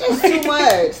 It's just too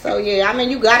much. So yeah, I mean,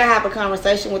 you gotta have a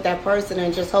conversation with that person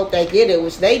and just hope they get it,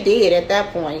 which they did at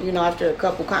that point. You know, after a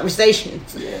couple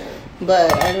conversations. Yeah.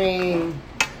 But I mean,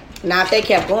 now if they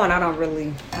kept going, I don't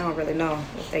really know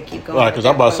if they keep going. Right, because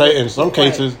I'm about to say, in some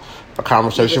cases, a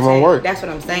conversation won't work. That's what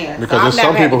I'm saying. Because so there's I've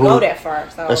some never people had to who go that far.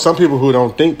 So there's some people who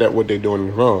don't think that what they're doing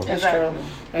is wrong. that's Exactly. true.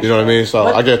 That's You know what I true. mean? So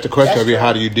But- I guess the question That's would be, true.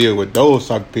 how do you deal with those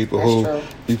type of people That's who true.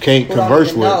 you can't Who don't converse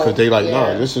even with know. because they like, Yeah.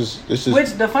 no, this is.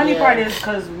 Which the funny Yeah. part is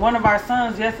because one of our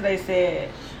sons yesterday said,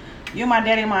 "You, my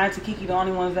daddy, and my auntie Kiki, the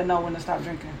only ones that know when to stop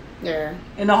drinking Yeah.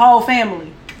 in the whole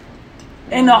family."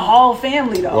 In the whole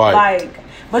family, though, Right. like.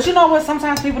 But you know what?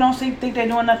 Sometimes people don't think they're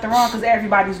doing nothing wrong because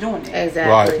everybody's doing it. Exactly.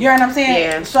 Right. You know what I'm saying?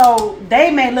 Yeah. So they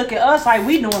may look at us like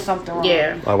we doing something wrong.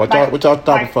 Yeah. Like, what y'all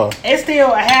stopping for? It's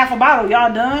still a half a bottle.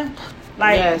 Y'all done?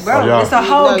 Like, Yes. bro, Oh, yeah. it's a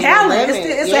You whole know your gallon. limit.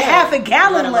 It's Yeah. a half a You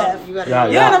gallon gotta left. you gotta- Yeah,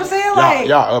 You know what I'm saying? Like,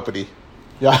 y'all uppity.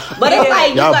 Y'all, But it's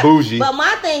like y'all got- bougie. But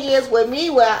my thing is with me,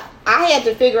 well, I had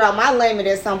to figure out my limit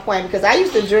at some point because I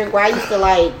used to drink where I used to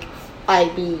like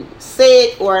be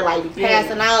sick or like be Yeah.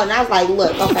 passing out, and I was like,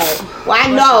 look, okay, well I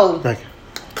know Thank you.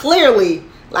 clearly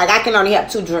like I can only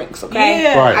have 2 drinks, okay?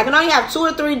 Yeah. Right. I can only have 2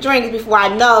 or 3 drinks before I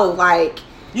know like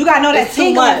you gotta know that It's too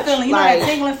tingling much. feeling. You know Like, that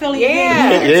tingling feeling.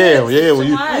 yeah. Yeah. When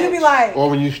you much. You be like, or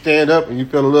when you stand up and you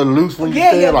feel a little loose when you yeah,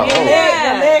 stand, your like, oh,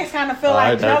 legs kind of feel like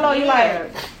Alright, jello. You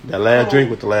like, that last drink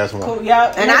with the last one. cool,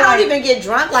 yeah. And I don't even get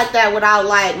drunk like that without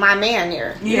like my man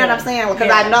there. You know Yeah. what I'm saying? Because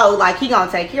Yeah. I know like he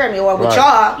gonna take care of me or with Right.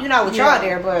 y'all, you know, with Yeah. y'all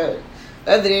there. But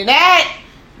other than that,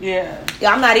 yeah. yeah,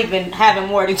 I'm not even having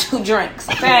more than 2 drinks.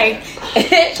 Okay.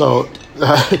 So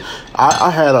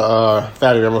I had a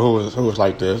family member who was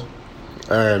like this,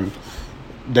 and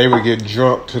they would get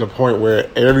drunk to the point where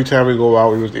every time we go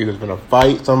out, we was either gonna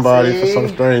fight somebody for some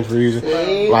strange reason.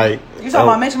 See? Like You talking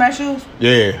about mismatch shoes?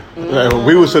 yeah, Like,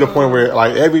 we was to the point where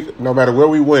like no matter where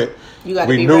we went, You gotta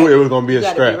we be knew ready. it was gonna be You a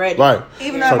gotta be strap, ready. right?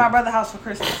 Even So- at my brother's house for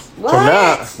Christmas.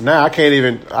 What? So now I can't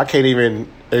even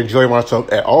enjoy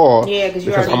myself at all. Yeah, 'cause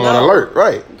you because I'm already on know. alert,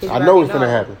 right? 'Cause I you know already it's gonna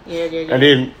know. happen. Yeah. And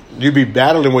then you be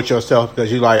battling with yourself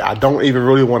because you like, I don't even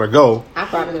really want to go, I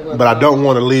probably would. but I don't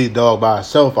want to leave dog by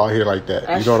itself out here like that.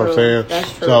 That's you know what I'm true. saying?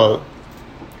 That's true. So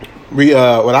we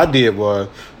what I did was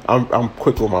I'm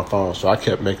quick with my phone, so I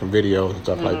kept making videos and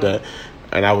stuff Mm-hmm. like that,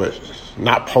 and I would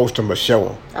not post them but show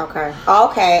them. Okay.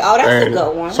 Okay. Oh, that's a And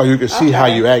good one. so you can see how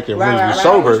you acting when you're Right.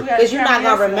 sober. Because you're not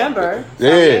gonna remember. So,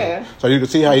 Yeah. So you can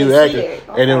see how You you can acted. see it.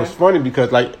 And it Okay. was funny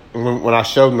because like when I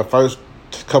showed them the first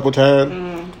couple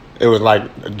times, it was like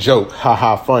a joke,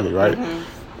 ha funny, right?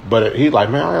 But he's like,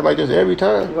 man, I act like this every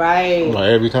time. Right. I'm like,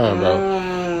 every time, bro.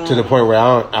 To the point where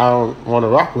I don't want to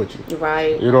rock with you.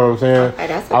 Right. You know what I'm saying? Okay,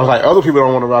 that's I was a- like, other people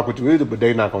don't want to rock with you either, but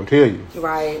they not gonna tell you.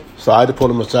 Right. So I had to pull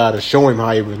him aside and show him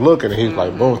how he was looking, and he was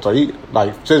like, boom. So he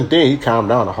like since then he calmed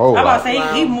down a whole I'm lot. about to say,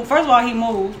 Wow. he moved. First of all, he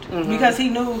moved because he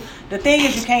knew the thing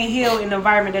is you can't heal in the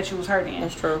environment that you was hurt in.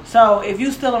 That's true. So if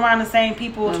you still around the same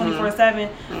people 24/7,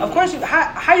 of course,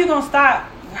 how you gonna stop?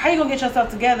 How you gonna get yourself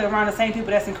together around the same people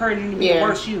that's encouraging you to be the Yeah.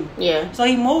 worst you? Yeah. So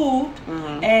he moved,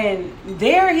 and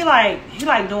there he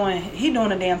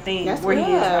doing a damn thing That's where he is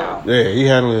good. now. Yeah, he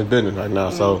handling his business right now.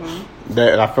 So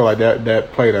that I feel like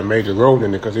that played a major role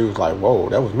in it because he was like, whoa,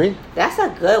 that was me. That's a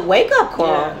good wake up call.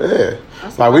 Yeah.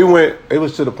 Yeah. Like we went, it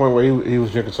was to the point where he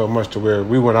was drinking so much to where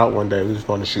we went out one day. We was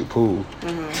going to shoot pool,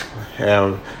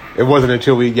 and it wasn't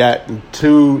until we got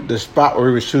to the spot where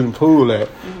we were shooting pool at,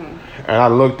 and I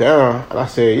looked down and I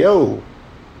said, "Yo,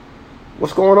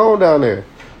 what's going on down there?"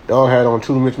 Dog had on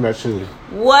 2 mismatched shoes.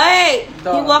 What? He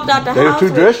Dog. walked out the They were house 2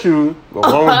 with- dress shoes, but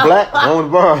one was black, one was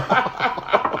brown.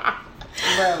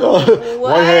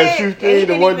 One had He shoestring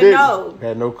didn't and one even didn't. know.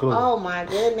 Had no clue. Oh my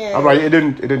goodness. I'm like, it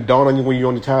didn't dawn on you when you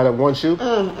only tied up one shoe.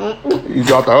 You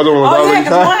dropped the other one was Oh yeah, already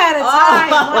because one tied. had a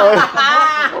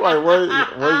tie. I'm like,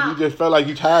 what? You just felt like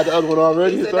you tied the other one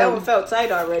already? He or said that one something? felt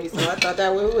tight already, so I thought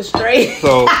that one was straight.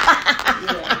 So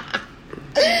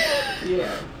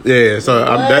Yeah, yeah, so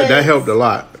that helped a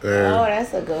lot, Oh,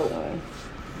 that's a good one.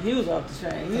 he was off the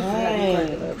chain. He was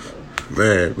Dang.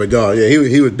 man. But y'all, yeah,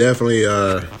 he was definitely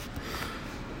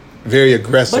very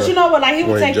aggressive. But you know what? Like he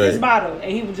would when take drank. this bottle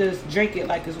and he would just drink it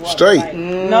like it's water. Straight. Like,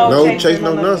 no No chase, chase,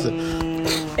 no nothing.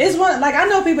 It It's one like I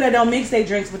know people that don't mix their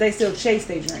drinks, but they still chase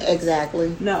their drinks.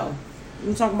 Exactly. No,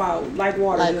 I'm talking about like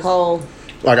water, Like whole.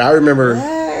 Like I remember,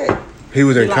 What? he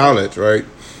was in Like- college, right?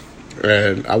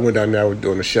 And I went down there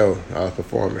doing a show. I was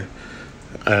performing,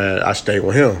 and I stayed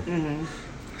with him. Mm-hmm.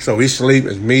 So we sleep.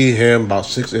 It's me, him, about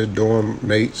 6 of his dorm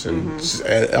mates, and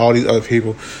all these other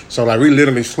people. So like we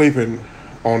literally sleeping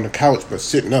on the couch, but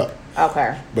sitting up.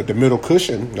 Okay. But the middle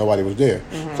cushion, nobody was there.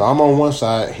 So I'm on one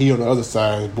side, he on the other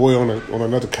side, his boy on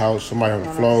another couch, somebody on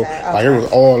the floor. side, Like it was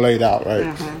all laid out,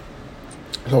 right?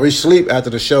 So we sleep after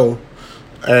the show,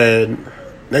 and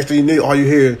next thing you need, all you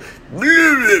hear, blah,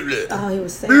 blah, blah, Oh, he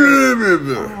was saying. blah, blah,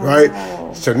 blah,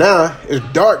 right? So now it's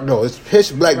dark though, it's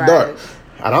pitch black Right. dark,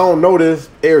 and I don't know this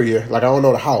area, like I don't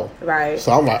know the house. Right.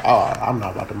 So I'm like, oh, I'm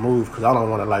not about to move because I don't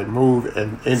want to like move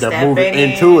and end up Step moving in,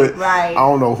 into it. right. I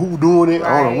don't know who doing it.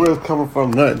 I don't know Right. where it's coming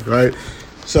from. Nothing. Right.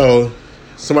 So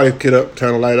somebody get up,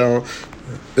 turn the light on.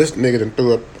 This nigga done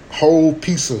threw up whole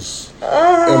pieces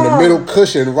in the middle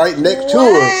cushion right next to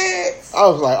us. I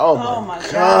was like, oh my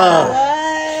my god.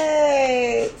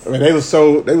 What? I mean, they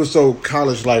was so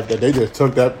college life that they just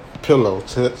took that pillow,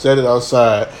 set it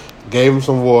outside, gave him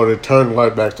some water, turned the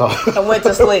light back on. I went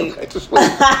to sleep. Went to sleep.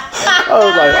 I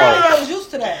was like, I was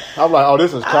used to that. I'm like, oh,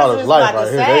 this is I college was life about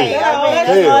right to here. say, They- I mean, that's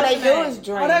that's all what's they the do name. is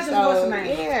drink. Oh, that's just what's so, the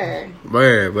name. yeah.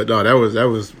 Man, but no, that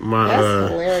was my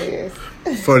That's hilarious.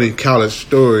 funny college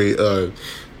story.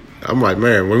 I'm like,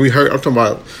 man, when we heard, I'm talking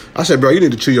about, I said, bro, you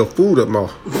need to chew your food up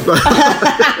more. There's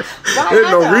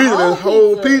no That's a reason. whole This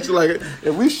whole pizza. pizza, like,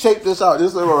 if we shake this out,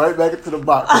 this will go right back into the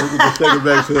box. And we can just take it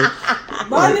back to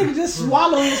My nigga just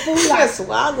swallowing his food I like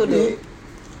swallowed it.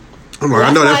 I'm like,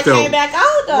 I know that That's why it came felt. back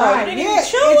out though. right. It Yeah, didn't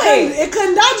chew it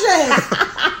couldn't digest.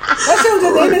 That shit was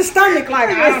just in his stomach. Like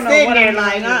I don't know sitting what there I'm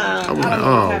like, doing. I'm like, I don't know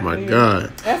oh what's my happening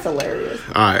God. That's hilarious.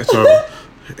 All right, so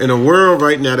in a world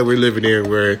right now that we're living in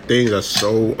where things are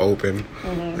so open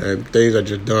and things are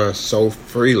just done so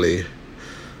freely,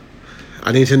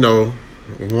 I need to know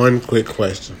one quick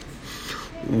question.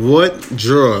 What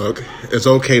drug is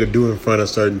okay to do in front of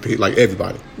certain people, like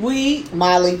everybody? Weed,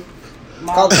 Molly,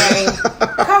 cocaine.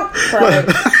 coke, crack.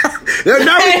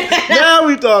 Now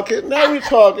we talking. Now we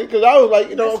talking. Because I was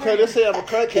like, okay, let's say I'm a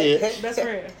crackhead. That's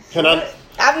real. Can I?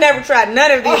 I've never tried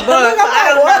none of the above. So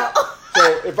I don't know.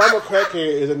 So if I'm a crackhead,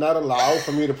 is it not allowed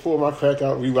for me to pull my crack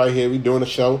out? We right here, we doing a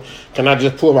show. Can I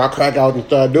just pull my crack out and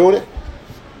start doing it?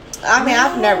 I mean,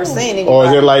 I've never seen anybody. Or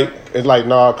is it like,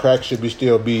 nah, crack should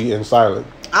still be in silent?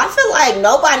 I feel like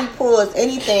nobody pulls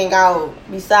anything out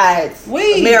besides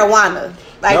Weed. marijuana.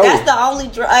 Like No. that's the only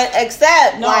drug,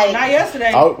 except No, like, not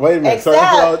yesterday. Oh, wait a minute.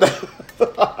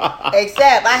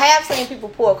 except I have seen people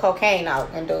pull cocaine out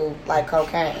and do like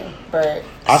cocaine, but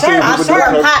I seen Sure, I'm people sure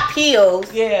do coke. pop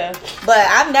pills. Yeah. But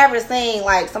I've never seen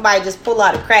like somebody just pull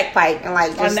out a crack pipe and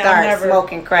like just I've start never-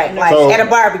 smoking crack I've like never- at a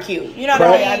barbecue. You know what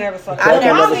Crack- I mean? I never saw that. I've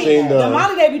never never seen seen that. the- The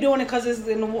Molly they be doing it because it's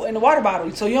in the water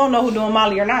bottle, so you don't know who doing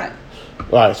Molly or not.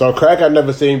 Right, so crack I've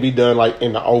never seen be done like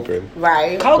in the open.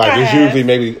 Right. Coke Like I it's have. usually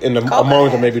maybe in the Coke amongst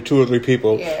I have. maybe 2 or 3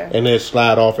 people, Yeah. and then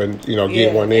slide off and get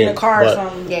Yeah, one in. the car or But,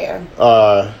 something.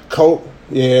 Yeah. Coke,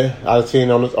 yeah, I've seen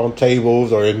on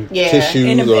tables or in Yeah. tissues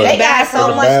In the or They got so in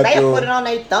the much. They bathroom. put it on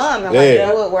their thumb and Yeah.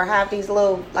 like do it. Or have these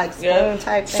little like spoon Yeah.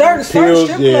 type Certain things. Pills,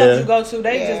 strip yeah. clubs you go to,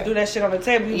 they Yeah. just do that shit on the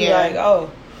table. You Yeah. be like, oh,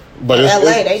 But In it's,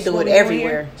 LA, it's, they do it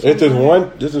everywhere. it's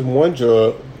this is one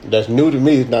drug that's new to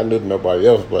me. It's not new to nobody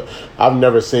else, but I've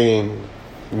never seen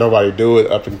nobody do it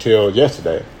up until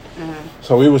yesterday.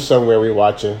 So we was somewhere we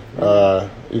watching, we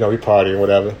partying,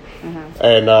 whatever.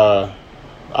 And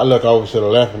I look over to the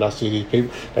left and I see these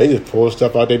people. They just pull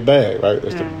stuff out their bag, right?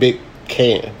 It's the big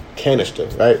canister,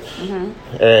 right?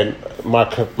 And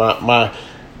my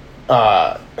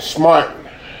smart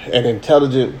and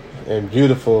intelligent and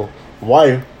beautiful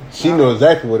wife, she knew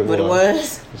exactly what it What it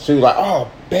was? She was like, "Oh,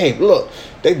 babe, look,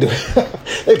 they do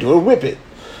a whip it."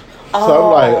 So I'm Oh.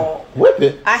 like, "Whip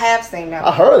it." I have seen I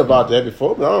that. heard about that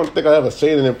before, but I don't think I ever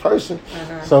seen it in person.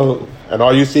 So, and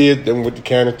all you see is them with the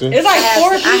canister it's like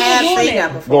four I people have doing seen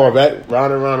that it. before. going back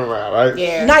round and round and round, right?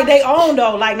 Yeah. Like they own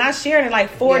though, like not sharing it. Like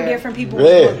four Yeah. different people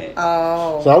Yeah. doing it.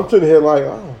 Oh. So I'm sitting here like,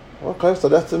 "Oh, okay, so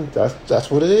that's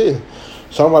what it is."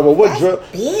 So I'm like, "Well, what That's drug?"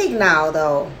 big now,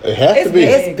 though. It has It's to be big.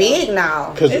 It's big now.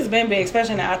 because It's been big,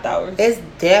 especially in the after hours. It's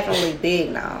definitely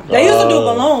big now. They used to do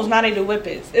Oh. balloons, now they do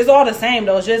whippets. It's all the same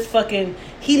though. It's just fucking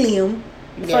helium,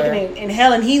 Yeah. fucking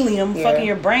inhaling helium, Yeah. fucking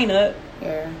your brain up.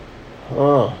 Yeah.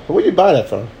 where you buy that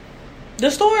from?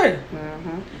 The store.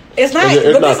 Mm-hmm. It's not. It's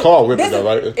but not this- called Whip It this though,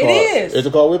 right? It called, is. Is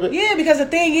it called Whip It? Yeah, because the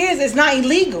thing is, it's not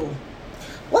illegal.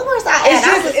 What was I It's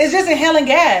at? just it's just inhaling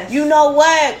gas. You know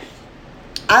what?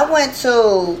 I went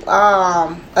to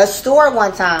a store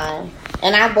one time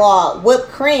and I bought whipped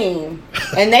cream,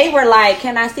 and they were like,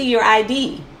 "Can I see your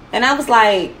ID?" And I was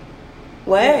like,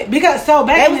 "What?" Because so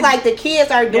back they was like, the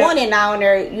kids are doing it now, and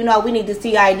they're, you know, we need to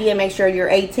see ID and make sure you're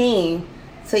 18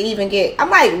 to even get. I'm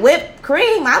like, whipped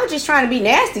cream? I was just trying to be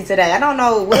nasty today. I don't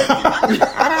know.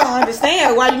 I don't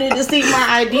understand why you need to see my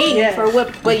ID for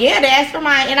whipped. But yeah, they asked for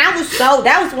mine, and I was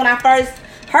that was when I first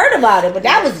heard about it, but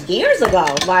that was years ago.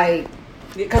 Like,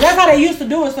 because that's how they used to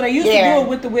do it. So they used to do it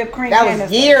with the whipped cream. That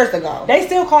was years ago. They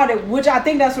still called it, which I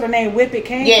think that's where the name Whip It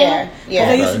came from. Yeah.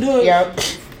 They used to do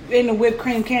it in the whipped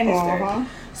cream canister.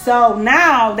 So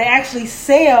now they actually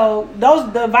sell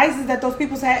those devices that those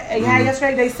people had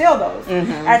yesterday. They sell those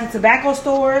at the tobacco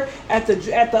store, at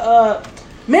the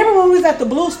remember when we was at the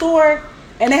blue store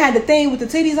and they had the thing with the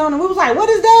titties on it? We was like, what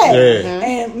is that? Yeah.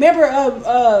 And remember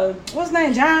what's his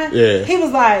name, John? Yeah. He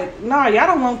was like, nah, y'all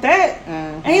don't want that.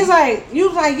 And he's like, you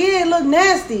was like, yeah, it look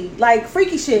nasty, like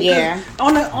freaky shit. Yeah.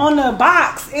 On the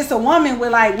box, it's a woman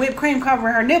with like whipped cream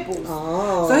covering her nipples.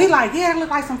 Oh. So he like, yeah, it look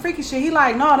like some freaky shit. He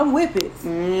like, no, them whippets.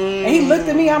 And he looked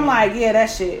at me. I'm like, yeah, that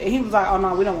shit. And he was like, oh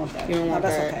no, we don't want that. You don't want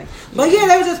that's that. okay. But yeah,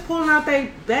 they was just pulling out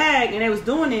their bag and they was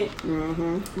doing it.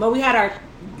 But we had our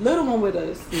little one with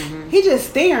us. He just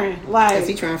staring like. Is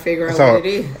he trying to figure out what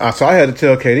it is? So I had to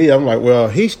tell KD, I'm like, well,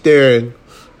 he's staring,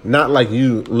 not like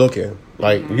you looking.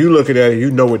 Like you looking at it,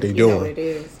 you know what they doing. Know what it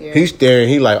is, yeah. He's staring.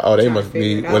 He like, oh, they must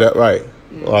be whatever, right?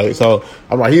 Like, so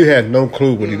I'm like, he had no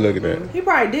clue what he looking at. He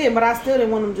probably did, but I still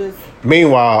didn't want him just.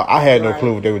 Meanwhile, I had no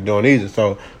clue what they were doing either,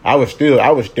 so I was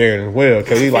staring as well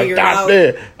because he's like, stop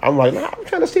there. I'm like, nah, I'm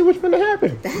trying to see what's going to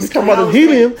happen. You talking about the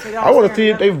helium? I want to see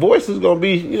if their voice is going to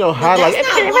be, high like. That's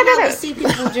not what I would see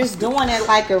people just doing it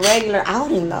like a regular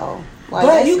outing though. Like,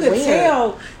 but you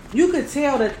could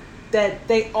tell that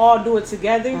they all do it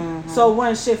together, so it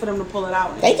wasn't shit for them to pull it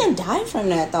out. They can die from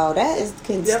that though. That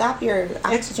can stop your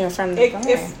oxygen from the brain.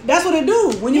 If that's what it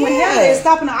do when you inhale it, it's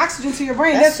stopping the oxygen to your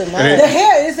brain. That's too much.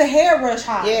 It's a hair rush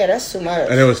high. Yeah, that's too much.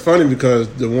 And it was funny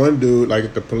because the one dude,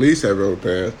 like the police had rode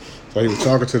past, so he was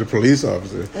talking to the police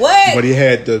officer. What? But he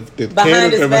had the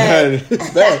behind his behind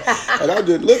his back, and I'm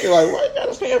just looking like, why you got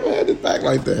his hand behind his back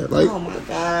like that? Like, oh my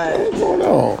god, what's going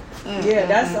on? Yeah,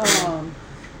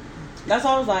 that's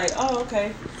all I was like, oh,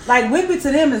 okay. Like, whip it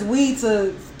to them is weed to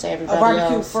a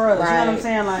barbecue else. for us. Right. You know what I'm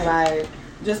saying? Like, right.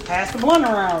 Just pass the blunt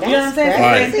around. That's you know what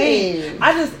I'm saying?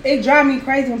 crazy. It drives me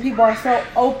crazy when people are so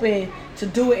open to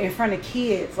do it in front of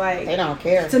kids. Like, they don't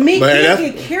care. To me, kids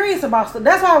get curious about stuff.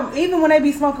 That's why even when they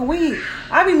be smoking weed,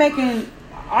 I be making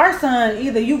our son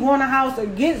either you go in the house or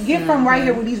get from right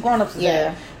here with these grown-ups.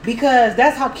 Yeah. Because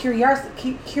that's how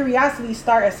curiosity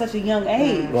start at such a young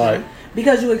age. Right.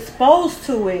 Because you're exposed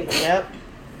to it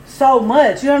so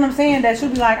much. You know what I'm saying? That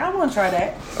you'll be like, I want to try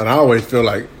that. And I always feel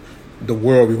like the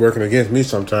world be working against me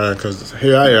sometimes because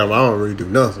here I am, I don't really do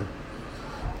nothing.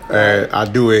 And I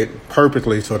do it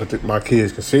purposely so that my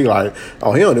kids can see like,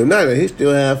 oh, he don't do nothing. He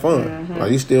still have fun.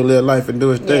 Like, he still live life and do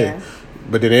his thing.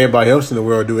 But then everybody else in the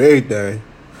world do everything.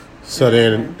 So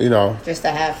then, just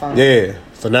to have fun. Yeah.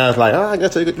 So now it's like, I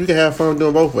guess you can have fun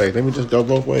doing both ways. Let me just go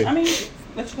both ways. I mean,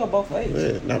 let you go both ways.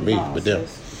 Yeah, not me, but them.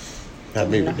 Not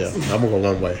me, but them. I'm going to go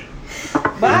one way.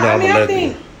 But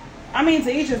I mean,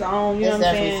 to each his own. You know what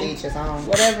I'm saying? To each his own.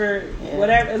 Whatever.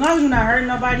 As long as you're not hurting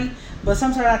nobody. But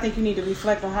sometimes I think you need to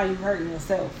reflect on how you're hurting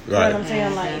yourself. You know what I'm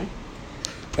saying? Like,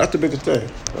 that's the biggest thing.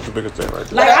 That's the biggest thing right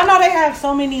there. Like, I know they have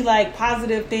so many like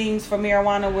positive things for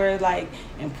marijuana where like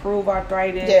improve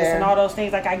arthritis and all those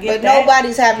things. Like, I get that. But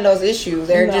nobody's having those issues.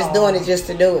 They're just doing it just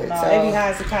to do it. No, so. they be high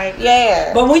as a kite.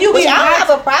 Yeah. But when you get I don't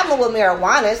have a problem with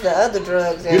marijuana. It's the other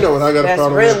drugs what I got a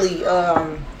problem with? That's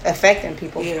really affecting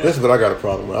people. Yeah. This is what I got a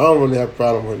problem with. I don't really have a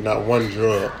problem with not one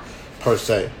drug per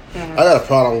se. I got a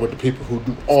problem with the people who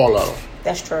do all of them.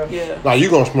 That's true. Yeah. Like,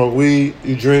 you gonna smoke weed,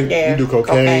 you drink, you do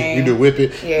cocaine, you do whip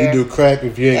it, you do crack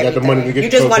if you ain't got the money to get you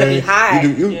just want to be high.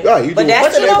 But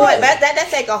that's what that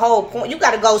take a whole point. You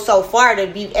got to go so far to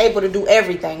be able to do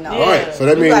everything though. Right. So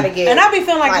that means and I be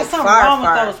feeling like there's something wrong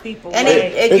with those people. And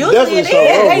it usually is.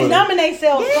 They numbing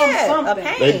themselves from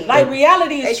something. Like,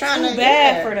 reality is too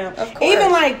bad for them.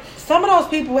 Even like some of those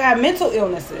people have mental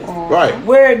illnesses, right?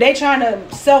 Where they trying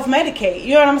to self-medicate.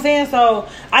 You know what I'm saying? So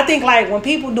I think like when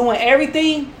people doing everything,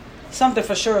 something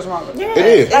for sure is wrong with them. It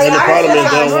is. And the problem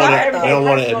is they don't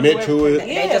want to admit to it.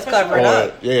 They just cover it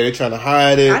up. Yeah, they trying to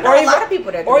hide it. I know a lot of people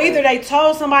that do either they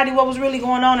told somebody what was really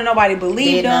going on and nobody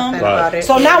believed them. Right.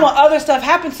 So now when other stuff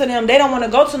happens to them, they don't want to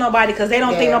go to nobody because they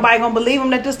don't think nobody gonna believe them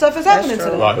that this stuff is happening to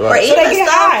them. Right. Or even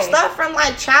stuff from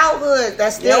like childhood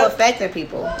that's still affecting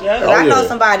people. Yeah. I know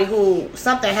somebody who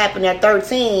something happened at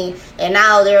 13 and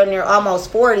now they're in their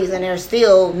almost 40s and they're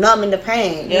still numbing the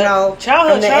pain. You know,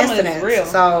 childhood from the trauma incidents. is real.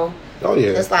 So. Oh yeah.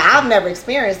 It's like I've never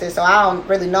experienced it, so I don't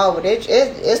really know. But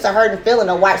it's a hurting feeling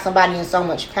to watch somebody in so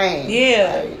much pain.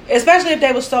 Yeah, like, especially if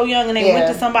they were so young and they went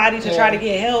to somebody to try to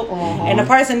get help, and the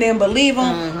person didn't believe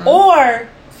them, or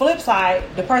flip side,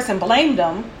 the person blamed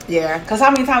them. Yeah. Because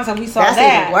how many times have we saw that's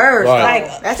that? Even worse. Right.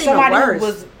 Like that's somebody even worse. who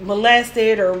was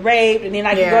molested or raped, and then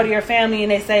like you go to your family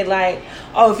and they say like,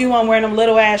 oh, if you weren't wearing them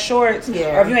little ass shorts, or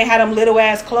if you ain't had them little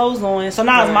ass clothes on, so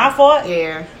now it's my fault.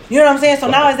 Yeah. You know what I'm saying? So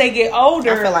now as they get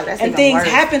older I feel like that's and even things worse.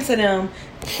 happen to them,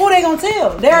 who they gonna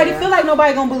tell? They already feel like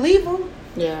nobody gonna believe them.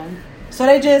 Yeah. So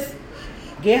they just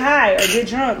get high or get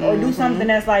drunk or do something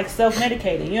that's like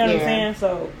self-medicated. You know what I'm saying?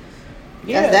 So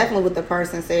that's definitely what the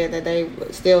person said, that they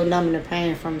still numbing the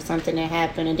pain from something that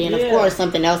happened, and then of course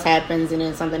something else happens, and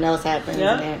then something else happens,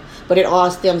 and then, but it all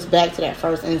stems back to that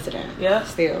first incident. Yeah,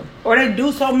 still. Or they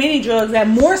do so many drugs that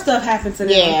more stuff happens to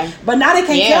them. Yeah, but now they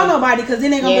can't tell nobody because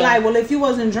then they're gonna be like, well, if you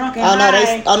wasn't drunk and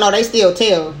high, they still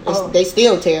tell. They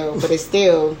still tell, but it's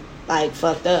still like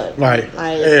fucked up. Right,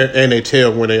 like, and they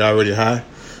tell when they already high.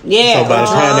 Yeah. So by the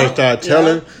time they start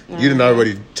telling, you done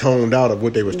already toned out of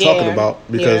what they was talking about,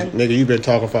 because nigga, you've been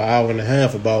talking for an hour and a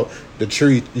half about the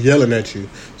tree yelling at you.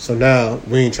 So now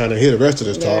we ain't trying to hear the rest of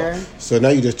this talk. So now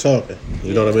you just talking.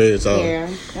 You know what I mean? So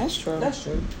that's true. That's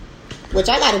true. Which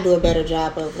I got to do a better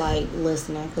job of like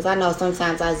listening, because I know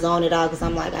sometimes I zone it out because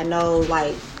I'm like, I know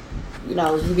like, you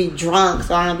know, you be drunk,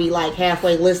 so I don't be like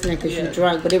halfway listening because you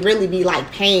drunk, but it really be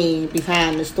like pain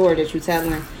behind the story that you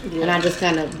telling, and I just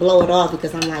kind of blow it off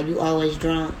because I'm like, you always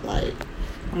drunk. Like,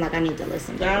 I'm like, I need to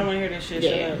listen better. I don't want to hear this shit.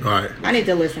 Yeah, right. I need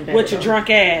to listen better. With your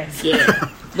drunk ass. Yeah,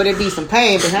 but it be some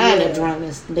pain behind that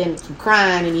drunkenness, and then some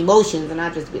crying and emotions, and I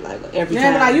just be like every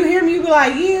time. Like you hear me, you be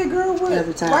like, yeah, girl, what?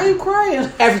 Every time. Why you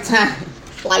crying? Every time.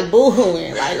 Like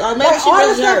boo-hooing, like, oh, maybe like, she all really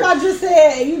the stuff hurt. I just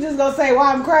said, and you just gonna say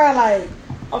why I'm crying, like.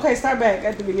 Okay, start back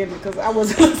at the beginning because I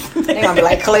wasn't listening. They're gonna be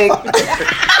like, click. I'm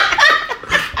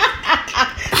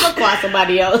gonna call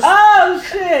somebody else. Oh,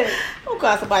 shit. I'm gonna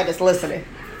call somebody that's listening.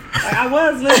 Like, I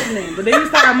was listening, but then you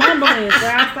started mumbling, so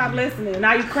I stopped listening.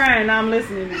 Now you crying, now I'm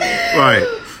listening again. Right.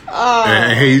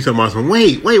 And hey, you talking about some,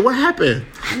 wait, what happened?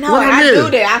 No, I do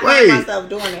that. I find myself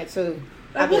doing that too.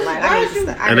 I be like,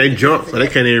 and they jump, so they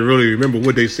can't even really remember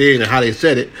what they said and how they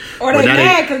said it. Or they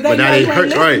mad because they know you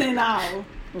ain't listening now.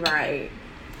 Right.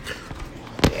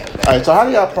 All right, so how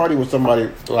do y'all party with somebody,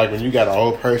 like when you got an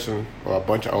old person or a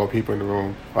bunch of old people in the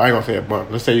room? Well, I ain't gonna say a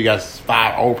bunch. Let's say you got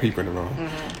 5 old people in the room,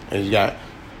 and you got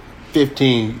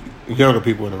 15 younger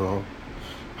people in the room.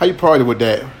 How you party with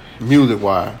that,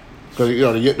 music-wise? Because you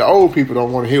know the old people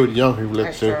don't want to hear what the young people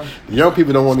listen to. The young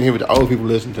people don't want to hear what the old people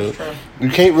listen to. You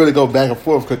can't really go back and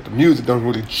forth because the music don't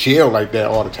really chill like that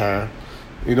all the time.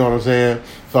 You know what I'm saying?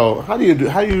 So how do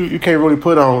you can't really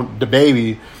put on the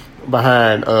baby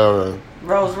behind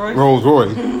Rolls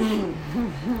Royce.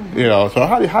 You know, so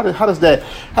how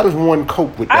does one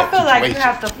cope with that? I feel situation? like you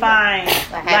have to find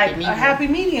a happy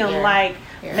medium. Like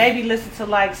maybe listen to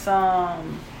like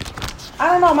some. I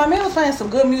don't know. My man was playing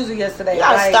some good music yesterday. You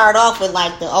gotta start off with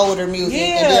like the older music,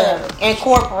 and then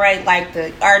incorporate like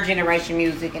our generation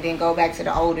music, and then go back to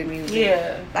the older music.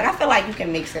 Yeah, like I feel like you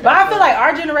can mix it. But I feel like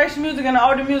our generation music and the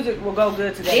older music will go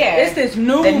good together. Yeah, it's this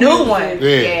new one.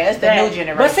 Yeah, it's the new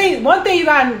generation. But see, one thing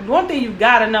you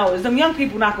gotta know is them young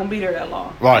people not gonna be there that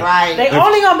long. Right. They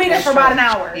only gonna be there for about an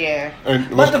hour. Yeah.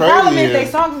 But the problem is their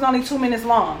songs is only 2 minutes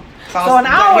long. So an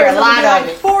hour is gonna be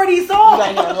like 40 songs.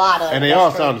 You hear a lot of and they all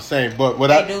sound the same. But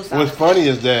what's funny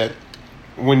is that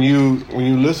when you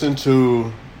listen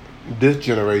to this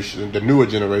generation, the newer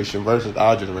generation versus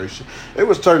our generation, it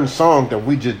was certain songs that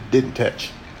we just didn't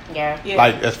touch. Yeah.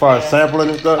 Like as far as sampling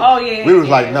and stuff. Oh yeah. We was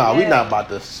like, nah, we not about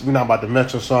to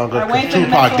mess a song up because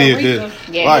Tupac did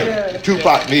this. Right.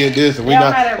 Tupac did this and we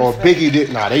not, or Biggie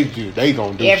did. Nah, they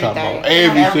gonna do something on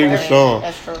every single song.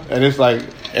 That's true. And it's like,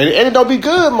 and it don't be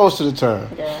good most of the time.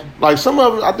 Yeah. Like some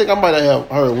of them, I think I might have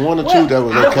heard 1 or 2 that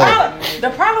was okay. The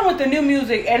problem with the new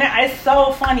music, and it's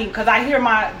so funny because I hear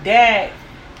my dad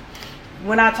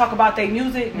when I talk about their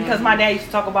music, because my dad used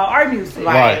to talk about our music.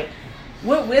 Right.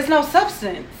 It's no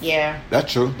substance. Yeah.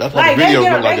 That's true. That's why the videos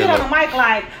look like they that. get on the mic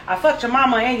like, I fucked your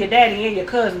mama and your daddy and your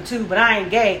cousin too, but I ain't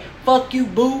gay. Fuck you,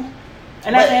 boo.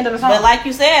 And that's the end of the song. But like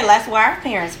you said, that's what our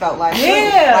parents felt like.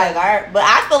 Yeah. Like but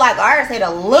I feel like ours had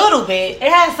a little bit.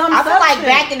 It had some. I feel like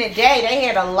back in the day they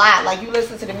had a lot. Like you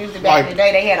listen to the music back in the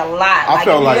day, they had a lot. I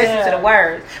felt like listen to the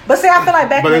words. But see, I feel like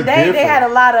back in the day they had a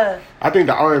lot of. I think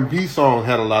the R&B song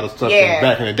had a lot of stuff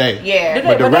back in the day. Yeah.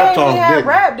 But the rap songs didn't.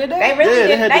 Rap, did they? They really did.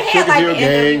 They had the Sugar Hill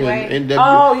Gang and NWA.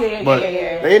 Oh yeah, but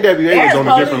yeah. the NWA was on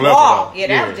a different level. Yeah,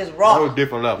 that was just raw. That was a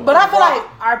different level. But I feel like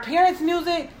our parents'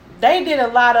 music they did a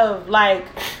lot of like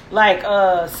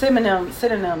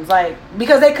synonyms, like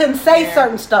because they couldn't say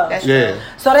certain stuff. That's Yeah. true.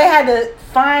 So they had to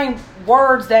find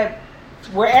words that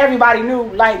where everybody knew,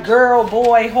 like girl,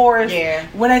 boy, horse. Yeah.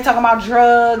 When they talking about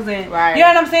drugs and Right. you know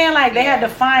what I'm saying? Like they Yeah. had to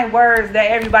find words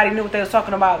that everybody knew what they was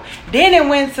talking about. Then it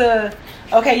went to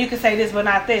okay, you can say this but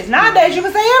not this. Nowadays you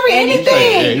can say anything.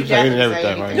 Yeah, you say definitely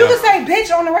everything right You now. can say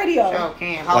bitch on the radio. Sure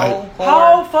can. Hoe,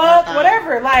 fuck, nothing.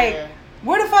 whatever. Like, Yeah.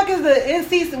 where the fuck is the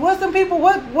NCC? What's some people?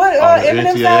 What the Eminem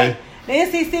NCAA? say? The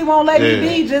NCC won't let me Yeah.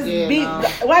 be. Just Yeah, be. no.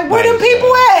 Like, where them Right,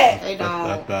 people at? They That's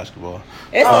don't. basketball.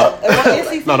 It's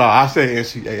NCC. No, I say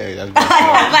NCAA. That's I'm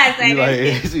basketball. about to say You that. like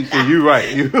NCC? You right.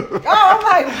 You. Oh, I'm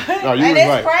like, what? No, you And was it's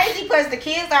right. crazy because the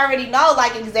kids already know,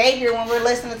 like Xavier, when we're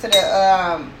listening to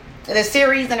the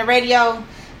series and the radio,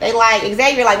 they like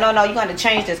Xavier, like, no, you're going to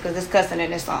change this because it's cussing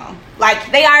in this song.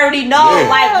 Like they already know, Yeah.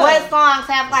 like what songs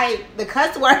have like the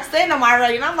cuss words in them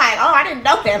already. And I'm like, oh, I didn't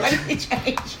know that. Let me change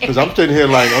it. Because I'm sitting here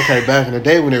like, okay, back in the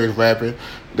day when they was rapping,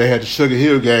 they had the Sugar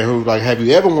Hill Gang who was like, have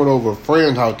you ever went over a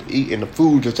friend's house to eat and the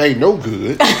food just ain't no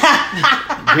good?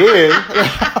 Then,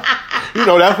 you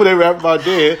know, that's what they rap about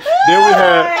then. Then we Oh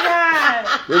had, my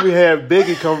god. then we had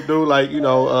Biggie come through like, you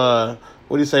know,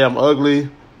 what do you say? I'm ugly,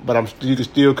 but you can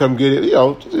still come get it. You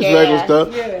know, just Yeah, regular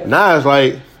stuff. yeah. Now it's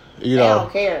like, you They know,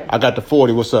 don't care. I got the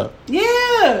 40. What's up?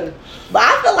 Yeah. But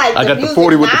I feel like I the got the music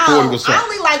 40 with the now, 40 was up. I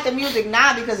only like the music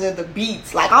now because of the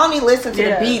beats. Like I only listen to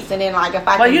Yeah. the beats, and then like if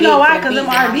I But can you get know why? to the 'Cause them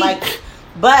beat, then I'm R&B. like,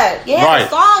 but yeah, Right. the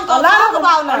songs A don't lot talk of them.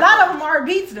 about A nothing. lot of them are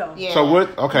beats though. Yeah. So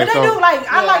what? Okay, But they so do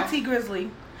like I Yeah. like T Grizzly,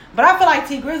 but I feel like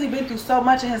T Grizzly been through so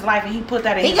much in his life, and he put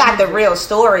that in. He his got the music. real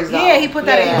stories though. Yeah, he put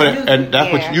that in his But, music. and that's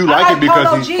Yeah. what you I like it because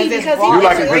Polo he, G Because it's because raw. you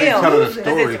like he it was because he's real. telling the music.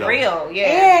 story it's though. real.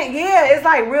 Yeah. Yeah, it's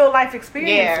like real life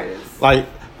experiences. Like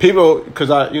people,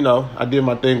 because I did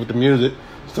my thing with the music.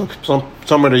 So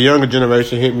some of the younger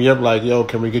generation hit me up like, "Yo,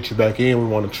 can we get you back in? We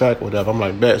want a track, whatever." I'm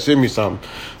like, "Bet, send me something."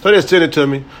 So they send it to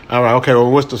me. I'm like, "Okay, well,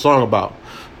 what's the song about?"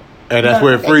 And that's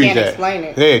where it They frees can't at. explain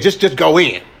it. Yeah, just go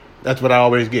in. That's what I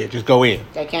always get. Just go in.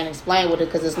 They can't explain with it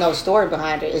because there's no story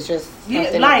behind it. It's just Yeah,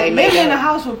 something that like they made living in a up.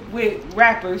 house with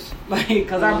rappers, like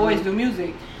because our boys do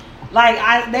music. Like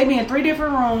they be in 3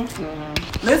 different rooms,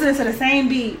 listening to the same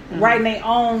beat, writing their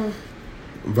own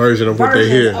Version of what they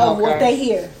version hear. of what Okay. they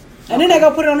hear, and then they go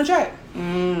put it on the track.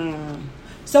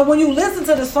 So when you listen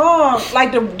to the song,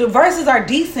 like the verses are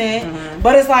decent,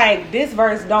 but it's like this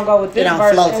verse don't go with this They don't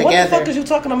verse. flow And what the together. fuck is you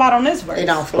talking about on this verse? They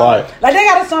don't flow. Right. Like they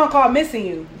got a song called "Missing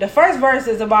You." The first verse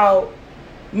is about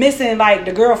missing like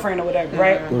the girlfriend or whatever,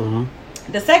 right?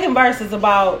 The second verse is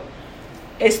about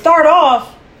it start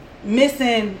off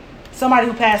missing somebody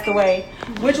who passed away,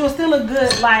 which was still a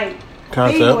good like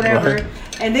Concept, thing or whatever. right.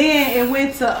 And then it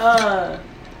went to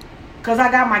cause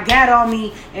I got my gat on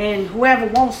me and whoever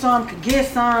wants some could get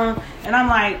some. And I'm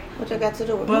like, What you got to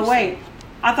do with but music? wait,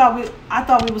 I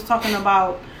thought we was talking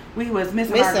about we was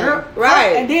missing our Missing, girl.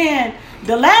 right. And then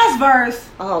the last verse,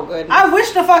 Oh goodness. I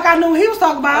wish the fuck I knew what he was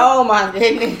talking about. Oh my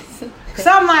goodness.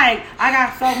 Some like, I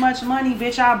got so much money,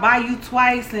 bitch, I'll buy you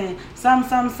twice, and some,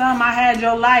 I had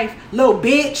your life, little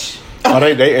bitch. Oh,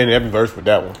 they end every verse with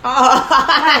that one.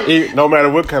 Like, No matter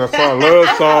what kind of song, love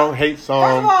song, hate first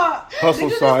song, of all, hustle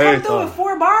did you song, just come everything. through with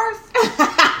 4 bars?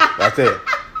 That's it.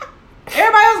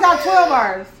 Everybody else got 12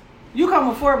 bars. You come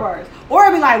with 4 bars. Or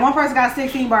it'd be like, one person got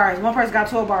 16 bars, one person got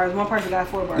 12 bars, one person got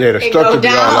 4 bars. Yeah, the It structure go be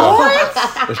all down.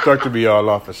 off. The structure be all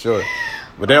off for sure.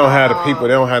 But they don't have the people.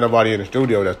 They don't have nobody in the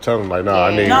studio that's telling them like, "Nah,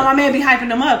 I need." No, my man be hyping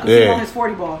them up because he Yeah. on his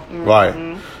 40 ball. Right.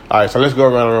 All right. So let's go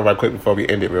around the room right quick before we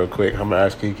end it real quick. I'm gonna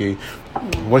ask Kiki,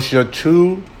 what's your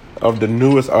 2 of the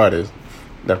newest artists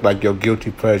that's like your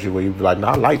guilty pleasure where you be like,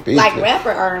 "Nah, I like these." Like two." rap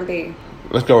or R&B?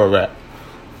 Let's go with rap.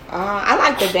 I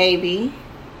like the Baby.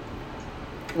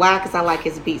 Why? Because I like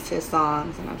his beats, his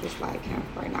songs, and I just like him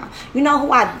right now. You know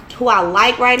who I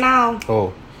like right now?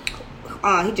 Oh,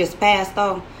 He just passed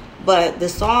though. But the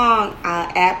song,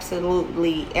 I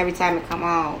absolutely every time it come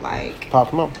on, like pop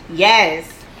them up. yes,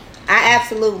 I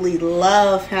absolutely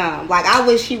love him. Like I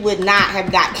wish he would not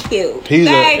have got killed. He's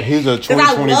okay? a 'Cause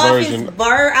 2020 I love version. His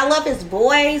I love his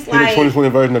voice. He's a Like 2020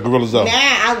 version of Gorilla Zoe.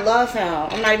 man, I love him.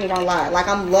 I'm not even gonna lie. Like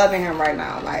I'm loving him right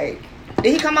now. Like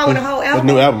did he come out with a whole album?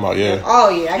 His new album out, yeah. Oh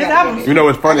yeah, I His gotta album- get it. You know,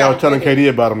 it's funny. I was gotta telling get it. KD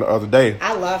about him the other day.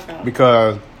 I love him.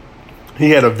 Because he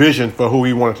had a vision for who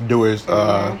he wanted to do his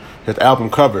album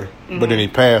cover, but then he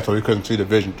passed, so he couldn't see the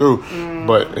vision through.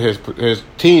 But his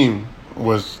team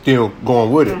was still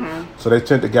going with it, so they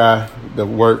sent the guy the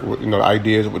work, with, the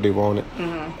ideas, what they wanted,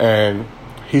 and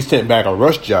he sent back a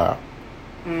rush job.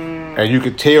 And you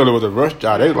could tell it was a rush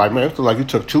job. They was like, man, it's like you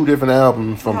took 2 different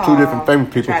albums from 2 different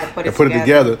famous people Try to put and it put it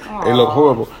together. together. It looked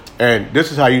horrible. And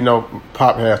this is how you know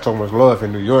Pop has so much love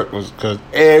in New York, was because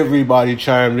everybody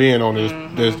chimed in on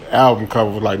this album cover.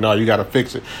 Was like, no, you got to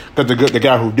fix it. Because the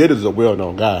guy who did it is a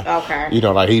well-known guy. Okay. You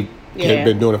know, like he had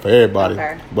been doing it for everybody.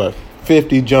 Okay. But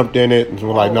 50 jumped in it and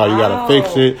was like, no, you got to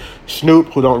fix it. Snoop,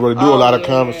 who don't really do a lot of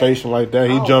conversation like that,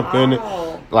 he jumped in it.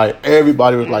 Like,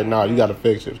 everybody was like, no, you got to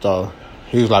fix it. So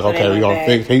he was like, okay, we're going to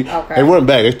fix it. They went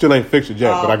back. They still ain't fixed it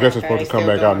yet, but I guess it's supposed to come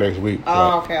back out next week.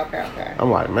 Oh, okay.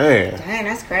 I'm like, man. Dang,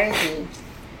 that's crazy.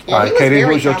 Yeah, all right, Katie,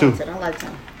 who's your two? I like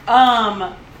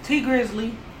him. T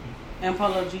Grizzly and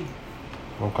Polo G.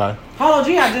 Okay. Polo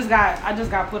G, I just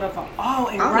got put up on. Oh,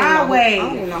 and Rod Wave. I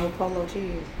don't even know who Polo G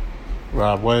is.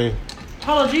 Rod Wave.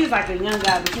 Polo G is like a young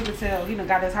guy, but you can tell he done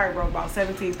got his heart broke about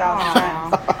 17,000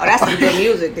 times. Oh, that's some good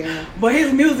music then. But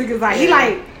his music is like, he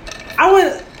like, I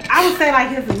would say like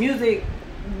his music,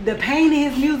 the pain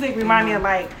in his music remind me of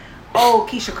like,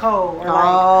 Keisha Cole. Or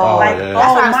like, that's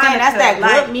what I'm saying. That's that good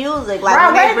like, music. Like,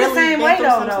 Rod Wave the same way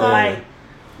though.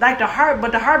 Like the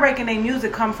heartbreak in their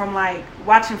music come from like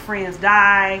watching friends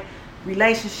die,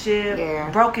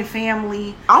 relationship, broken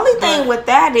family. Only thing with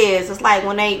that is, it's like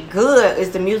when they good, is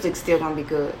the music still gonna be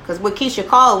good? Because with Keisha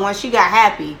Cole, when she got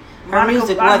happy, her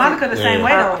music wasn't. Monica the same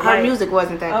way though. Her music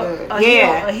wasn't that good. A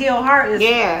healed heart is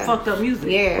fucked up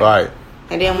music. Yeah, right.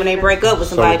 And then when they break up with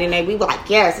somebody, then we were like,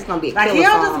 yes, it's gonna be a killer song. He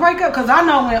don't just break up, because I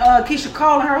know when Keisha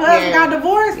Cole and her husband got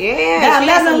divorced. Yeah, that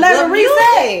 11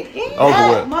 reset. Yeah.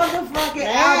 That motherfucking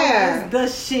album is the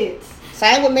shit.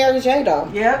 Same with Mary J though.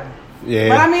 Yep. Yeah,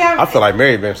 but I mean, I feel like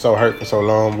Mary been so hurt for so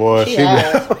long, boy. She done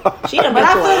been through a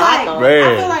lot.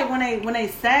 I feel like when they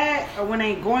sad or when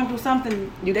they going through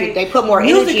something, they put more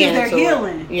music energy is their into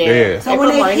healing. Yeah. So when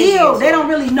they heal, they don't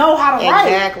really know how to write.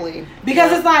 Exactly.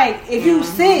 Because it's like if you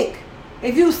sick.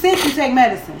 If you sick, you take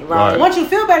medicine. Right. Once you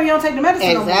feel better, you don't take the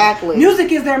medicine. Exactly. No more.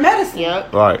 Music is their medicine.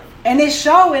 Yep. Right. And it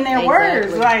show in their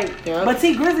words. Like, but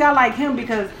T Grizzly, I like him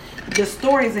because the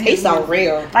stories in his he's so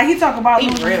real. Like he talk about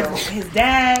his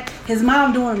dad, his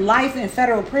mom doing life in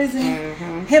federal prison,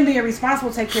 him being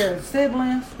responsible to take care of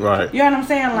siblings. Right. You know what I'm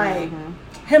saying? Like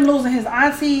him losing his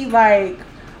auntie, like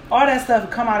all that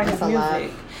stuff come out of his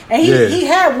music. And he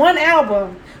had one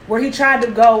album where he tried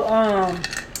to go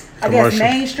I guess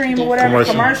mainstream or whatever,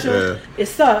 commercial. It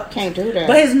sucked. Can't do that.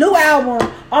 But his new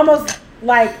album, almost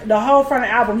like the whole front of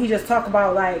the album, he just talk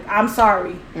about like, I'm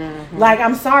sorry. Like,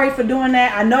 I'm sorry for doing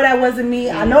that. I know that wasn't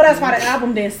me. I know that's why the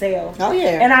album didn't sell. Oh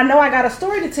yeah. And I know I got a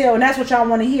story to tell, and that's what y'all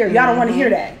want to hear. Y'all don't want to hear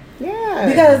that. Yeah.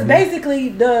 Because basically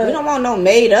we don't want no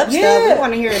made up stuff. We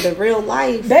want to hear the real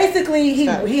life. Basically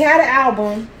he had an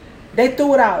album. They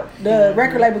threw it out. The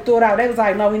record label threw it out. They was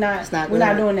like, no, we're not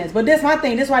doing this. But this my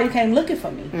thing. This is why you came looking for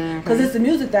me. Because it's the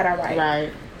music that I write. Right.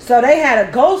 So they had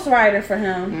a ghostwriter for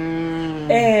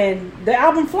him. And the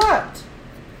album flopped.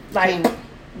 Like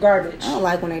garbage. I don't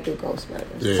like when they do ghostwriters.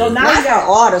 Yeah. So now you got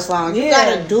all the songs. You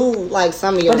gotta do like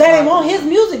some of your But they songs. didn't want his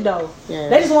music though. Yeah.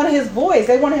 They just wanted his voice.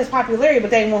 They wanted his popularity,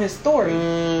 but they didn't want his story.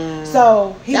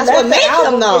 So that's what make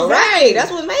him though, right?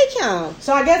 That's what make him.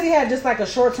 So I guess he had just like a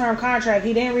short-term contract.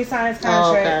 He didn't re-sign his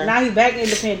contract. Okay. Now he's back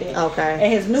independent. Okay.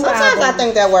 And his new Sometimes album, I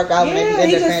think that worked out. Yeah,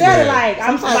 he just said it like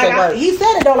he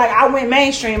said it though, like I went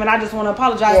mainstream and I just want to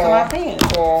apologize to my fans.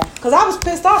 Cause I was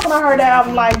pissed off when I heard that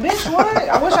album. Like, bitch, what?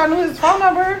 I wish I knew his phone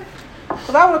number.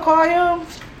 Cause I would have called him.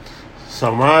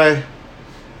 So my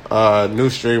new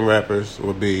stream rappers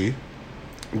would be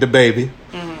The Baby.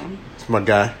 It's my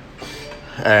guy.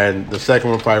 And the second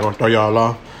one probably gonna throw y'all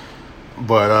off.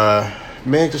 But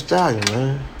Meg Thee Stallion,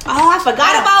 man. Oh, I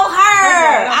forgot about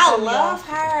her. I love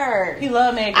her. He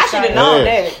loved Meg Thee I should have known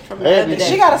that from the other day.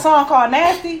 She got a song called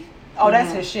Nasty. Oh,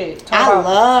 that's his shit. I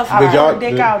love her. Did y'all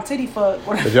dick out titty fuck.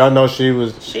 Did y'all know she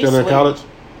was still in college?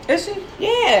 Is she?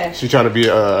 Yeah. She trying to be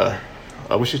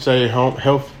what she say, home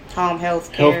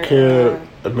healthcare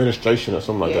administration or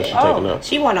something like that. She taking up.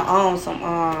 She want to own some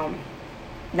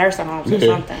nursing homes or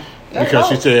something. Because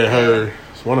she said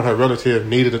one of her relatives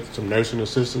needed some nursing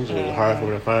assistance, and it was hard for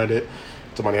her to find it.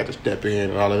 Somebody had to step in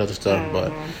and all that other stuff,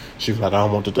 but she was like, I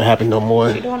don't want it to happen no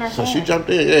more. So she jumped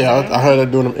in. Yeah, I heard her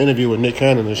doing an interview with Nick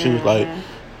Cannon, and she was like,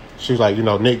 you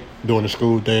know, Nick doing the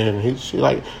school thing, and she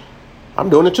like, I'm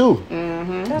doing it too.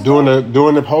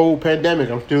 During the whole pandemic,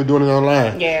 I'm still doing it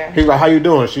online. Yeah. He's like, how you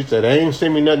doing? She said, they ain't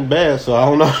send me nothing bad, so I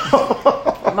don't know.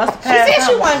 Must have she said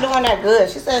she wasn't doing that good.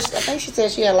 She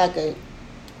said she had like a,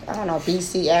 I don't know,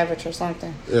 BC average or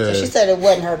something. Yeah. So she said it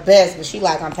wasn't her best, but she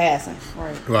like, I'm passing.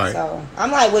 Right. So I'm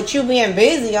like, with you being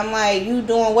busy, I'm like, you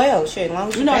doing well. Shit, as long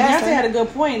as you passing. Beyonce had a good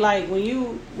point. Like when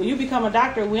you become a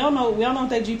doctor, we don't know what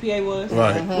their GPA was.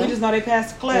 Right. We just know they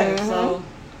passed the class. So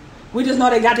we just know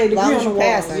they got their degree on the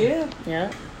wall.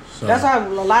 Yeah. So. That's why a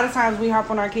lot of times we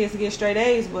harp on our kids to get straight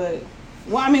A's, but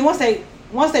once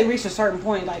they reach a certain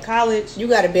point, like college, You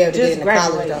got to be able to get just into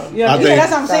college, graduate. though. Yeah,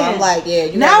 that's what I'm So saying. I'm like, yeah.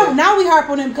 You Now we harp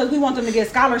on them because we want them to get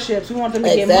scholarships. We want them to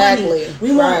get Exactly.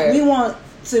 money. We want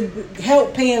to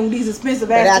help paying these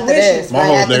expensive ass after this, tuitions. My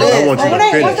whole thing, I want you But to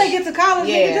finish. once they get to college,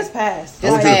 Yeah. they can just pass.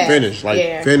 I want you to finish.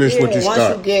 Finish what you Once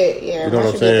start. you get, You know what I'm once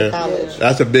you get saying? to college.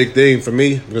 That's a big thing for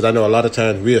me because I know a lot of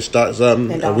times we'll start something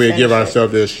And and don't we'll give finish it.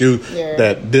 ourselves the excuse Yeah.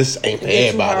 that this ain't for It's too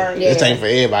everybody. hard. This Yeah. ain't for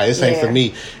everybody. This ain't Yeah. for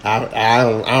me.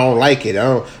 I don't like it. I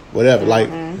don't whatever. Like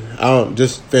I don't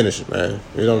just finish it, man.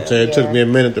 You know what I'm saying? It took Yeah. me a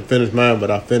minute to finish mine, but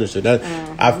I finished it.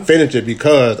 I finished it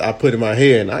because I put in my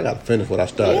head and I got to finish what I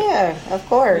started. Yeah, of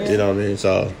course. You know what I mean?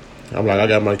 So I'm like, I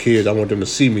got my kids. I want them to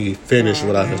see me finish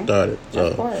what I have started. So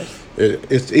Of course.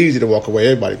 it's easy to walk away.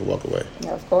 Everybody can walk away.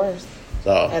 Yeah, of course.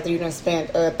 So After you done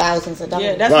spent thousands of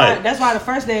dollars. Yeah, Right. that's why the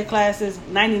first day of class is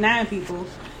 99 people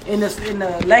in the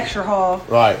lecture hall.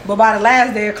 Right. But by the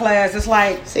last day of class, it's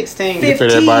like 16. you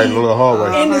fit everybody in the little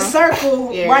hallway. in the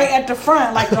circle Yeah. right at the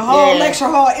front, like the whole Yeah. lecture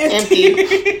hall empty.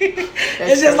 Empty.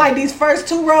 It's just like these first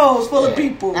 2 rows full of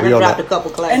people, And We I on dropped that. a couple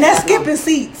classes. and that's I know. skipping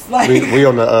seats. Like We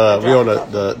on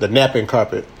the napping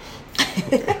carpet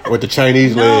with the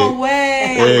Chinese no leg.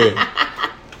 way. Yeah.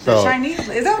 So Chinese,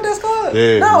 is that what that's called?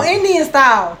 Yeah. No, Indian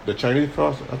style. the Chinese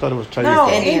cross. I thought it was Chinese. No,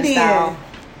 cross. Indian Indian. style.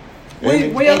 With your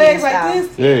Indian legs style. like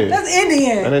this. Yeah. That's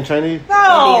Indian. And then Chinese.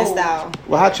 No, Indian style.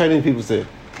 Well, how Chinese people say?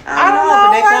 I don't but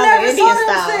know. they call I it never Indian saw them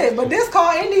style. shit, but this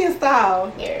called Indian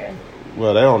style. Yeah.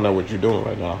 Well, they don't know what you're doing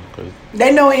right now. Cause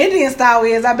They know what Indian style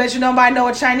is. I bet you nobody know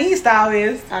what Chinese style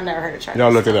is. I've never heard of Chinese.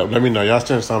 y'all look it up. Let me know. Y'all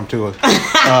send something to us.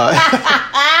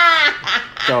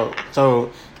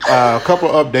 So a couple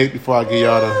updates before I give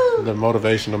y'all the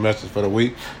motivational message for the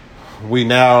week. We'll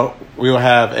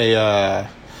have a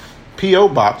PO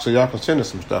box so y'all can send us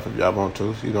some stuff if y'all want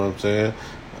to. You know what I'm saying?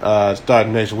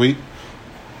 Starting next week.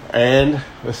 And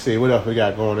let's see what else we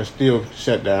got going. It's still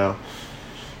shut down.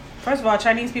 First of all,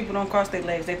 Chinese people don't cross their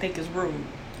legs. They think it's rude.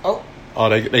 Oh,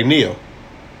 They kneel.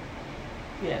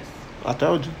 Yes. I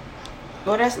told you.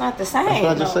 well, that's not the same. That's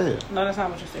what I just said. No, that's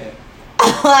not what you said.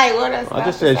 Like, what? That's I not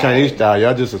just the said same. Chinese style.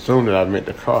 Y'all just assumed that I meant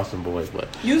the crossing boys, but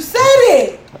You said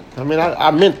it. I mean I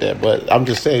meant that, but I'm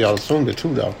just saying y'all assumed it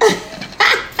too though.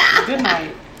 Good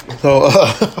night. So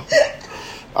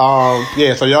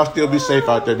yeah, so y'all still be safe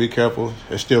out there, be careful.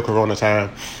 It's still Corona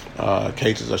time.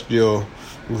 Cases are still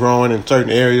growing in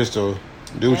certain areas, so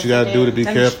do what you gotta do to be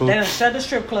careful. They done shut the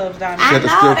strip clubs down. I Shut the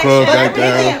know, strip they club shut back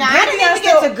everything down. down. I didn't even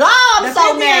get to go. I'm The so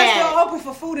 50 are mad. still open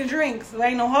for food and drinks. There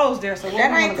ain't no hoes there, so what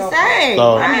That we ain't gonna the go same.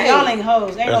 So- for? I mean, Right. y'all ain't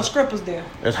hoes. Ain't no Yeah. strippers there.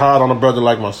 It's hard on a brother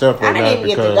like myself I right didn't now even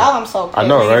get to because go. I'm so pissed. I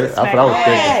know, right? That's what I was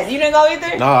thinking. Yeah, you didn't go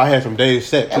either? No, I had some days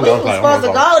set too. And I we was was like, supposed to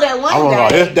go that one I wanna day.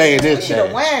 go this day and this We should have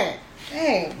day. went.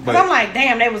 Dang. But I'm like,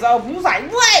 damn, they was open. You was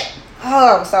like, what?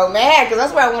 Oh, I'm so mad because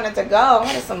that's where I wanted to go. I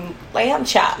wanted some lamb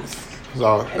chops.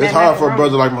 So And it's that hard for a macaroni.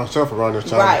 brother like myself around this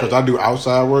time Right. because I do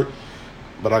outside work,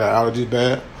 but I got allergies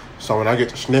bad. So when I get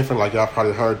to sniffing, like y'all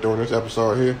probably heard during this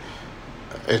episode here,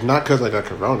 it's not because I got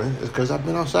corona. It's because I've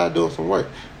been outside doing some work,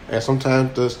 and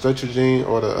sometimes the Cetrizine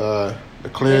or the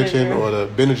Claritin Benadryl. or the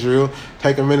Benadryl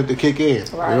take a minute to kick in.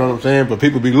 Right. You know what I'm saying? But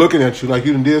people be looking at you like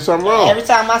you done did something wrong. Every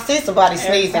time I see somebody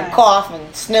sneeze and time. cough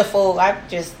and sniffle, I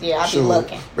be Shoot.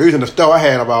 looking. The reason the store I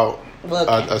had about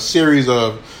Looking. a series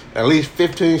of at least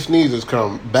 15 sneezes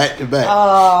come back to back.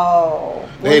 Oh.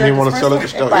 They didn't even want to sell at the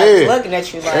store. Everybody's Yeah. looking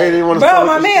at you like. They didn't want to Bro, sell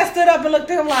my at the man stood up and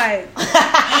looked at him like,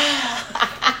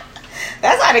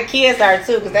 That's how the kids are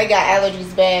too, because they got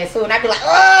allergies bad too. And I be like,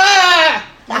 ah!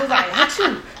 he was like,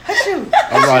 achoo, achoo,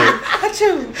 I'm like,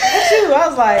 achoo, achoo. I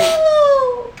was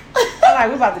like,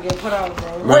 we about to get put out,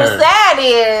 bro. What's Man. sad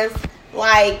is,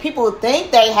 like, people think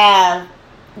they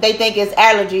think it's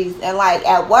allergies. And, like,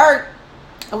 at work,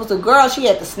 it was a girl, she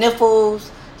had the sniffles,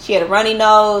 she had a runny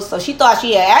nose, so she thought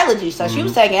she had allergies. So she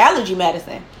was taking allergy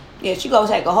medicine. Yeah, she go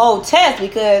take a whole test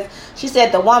because she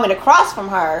said the woman across from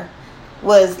her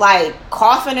was, like,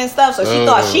 coughing and stuff. So she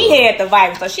thought she had the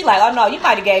virus. So she like, oh, no, you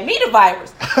might have gave me the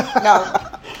virus. No.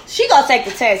 She gonna take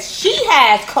the test. She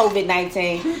has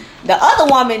COVID-19. The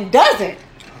other woman doesn't.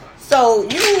 So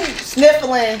you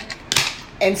sniffling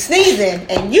and sneezing,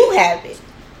 and you have it.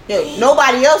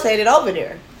 Nobody else had it over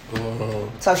there.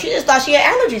 So she just thought she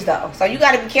had allergies, though. So you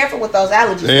got to be careful with those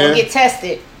allergies. Yeah. Go get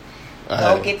tested.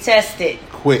 Go get tested.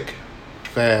 quick,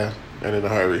 fast, and in a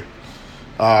hurry.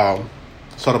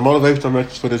 So the motivational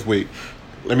message for this week.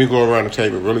 Let me go around the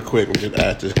table really quick and just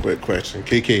ask this quick question.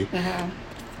 Kiki,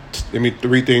 give me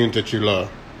 3 things that you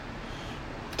love.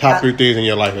 Top 3 things in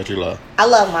your life that you love. I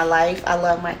love my life. I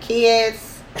love my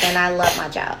kids, and I love my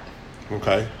job.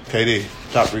 Okay. KD,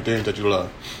 top 3 things that you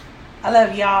love. I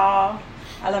love y'all.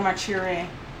 I love my children,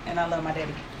 and I love my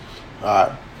daddy. All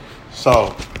right. So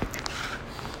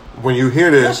when you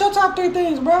hear What's this, your top 3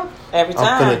 things, bro? Every I'm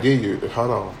time. gonna give you.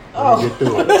 Hold on. Oh. Let me get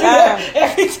through it.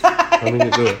 Every time. Let me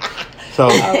get through it. So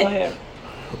Go ahead.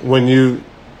 when you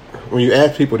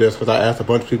ask people this, because I asked a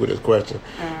bunch of people this question,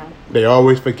 they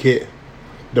always forget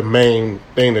the main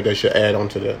thing that they should add on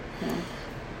to that.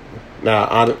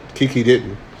 Now, Kiki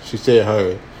didn't. She said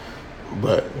her,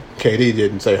 but KD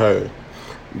didn't say her.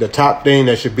 The top thing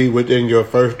that should be within your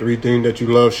first 3 things that you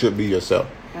love should be yourself.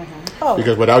 Oh.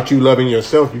 Because without you loving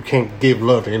yourself, you can't give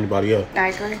love to anybody else. I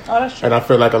agree. Oh, that's true. And I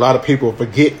feel like a lot of people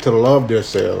forget to love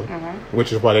themselves,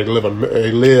 which is why they live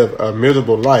a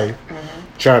miserable life,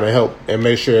 trying to help and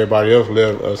make sure everybody else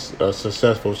live a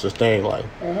successful, sustained life.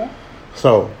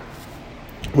 So,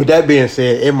 with that being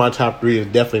said, in my top 3 is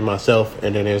definitely myself,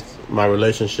 and then it's my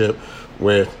relationship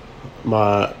with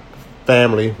my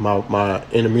family, my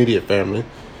intermediate family,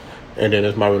 and then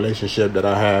it's my relationship that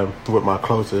I have with my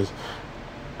closest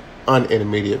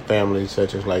unintermediate family,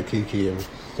 such as like Kiki and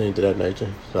things of that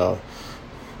nature. So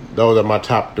those are my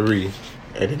top 3,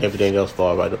 and then everything else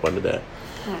falls right up under that.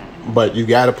 But you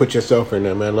got to put yourself in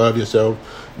there, man. Love yourself.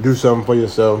 Do something for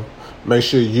yourself. Make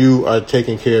sure you are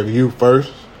taking care of you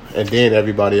first, and then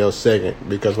everybody else second.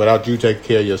 Because without you taking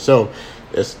care of yourself,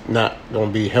 it's not going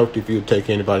to be healthy for you to take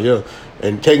care of anybody else.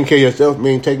 And taking care of yourself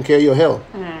means taking care of your health.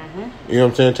 You know what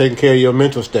I'm saying? Taking care of your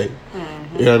mental state.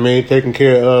 You know what I mean? Taking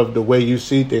care of the way you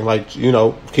see things. Like, you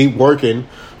know, keep working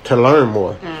to learn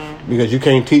more. Because you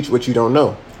can't teach what you don't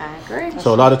know. I agree.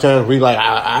 So a lot of times we like,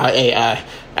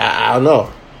 I don't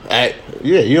know.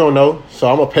 You don't know.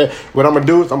 So what I'm gonna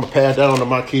do is I'm gonna pass that on to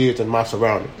my kids and my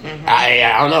surroundings.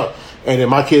 I don't know. And then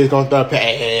my kids gonna start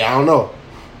I don't know.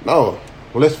 No.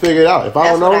 Well, let's figure it out. If I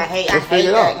don't know, what I hate. let's I hate figure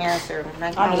it that out. answer.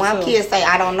 Like, I do when too. kids say,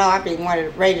 I don't know, I be ready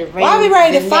to ring. Why be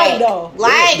ready to the fight, neck. though?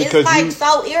 Like, Yeah, it's because like you-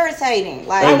 so irritating.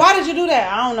 Like, Like, why did you do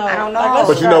that? I don't know. I don't know. Like, let's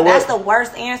But you know what? That's the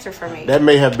worst answer for me. That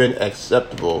may have been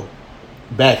acceptable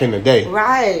back in the day.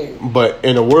 Right. But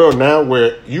in a world now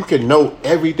where you can know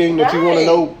everything that you want to Right.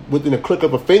 know within a click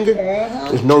of a finger,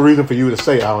 there's no reason for you to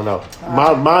say, I don't know.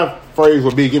 My phrase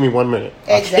would be, give me 1 minute.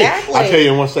 Exactly. I'll tell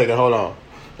you in 1 second, hold on.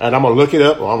 And I'm going to look it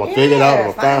up, or I'm going to figure it out, I'm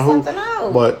going to find find who. something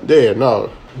out. But no.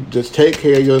 Just take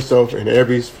care of yourself in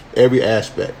every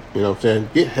aspect. You know what I'm saying?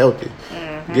 Get healthy.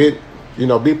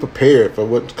 Be prepared for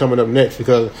what's coming up next.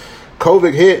 Because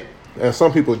COVID hit, and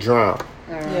some people drowned.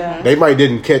 Yeah. They might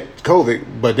didn't catch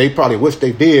COVID, but they probably wish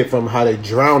they did from how they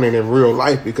drowning in real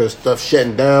life because stuff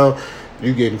shutting down.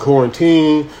 You getting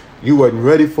quarantined. You wasn't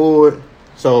ready for it.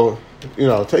 So,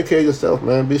 take care of yourself,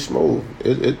 man. Be smooth.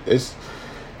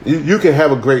 You can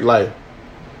have a great life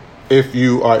if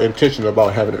you are intentional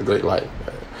about having a great life.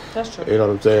 That's true. You know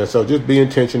what I'm saying? So just be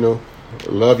intentional.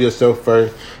 Love yourself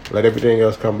first. Let everything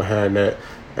else come behind that.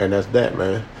 And that's that,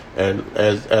 man. And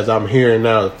as I'm hearing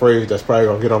now, the phrase that's probably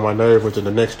going to get on my nerve within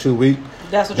the next 2 weeks,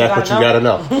 That's what you that's gotta what you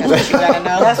know. got to know. That's what you gotta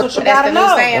know. That's what you gotta the new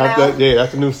know. saying now.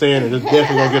 That's the new saying, and it's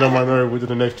definitely gonna get on my nerve within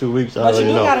the next 2 weeks. I But you already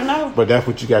do know. gotta know. But that's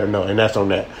what you gotta know, and that's on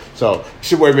that. So,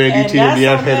 it's your boy man And DT and the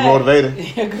that's on Unpaid that.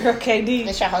 Motivator, Your girl KD.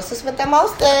 It's your hostess with the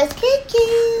mostest,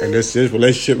 Kiki. and this is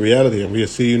Relationship Reality, and we'll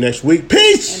see you next week.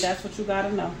 Peace. And that's what you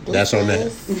gotta know. That's on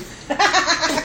that.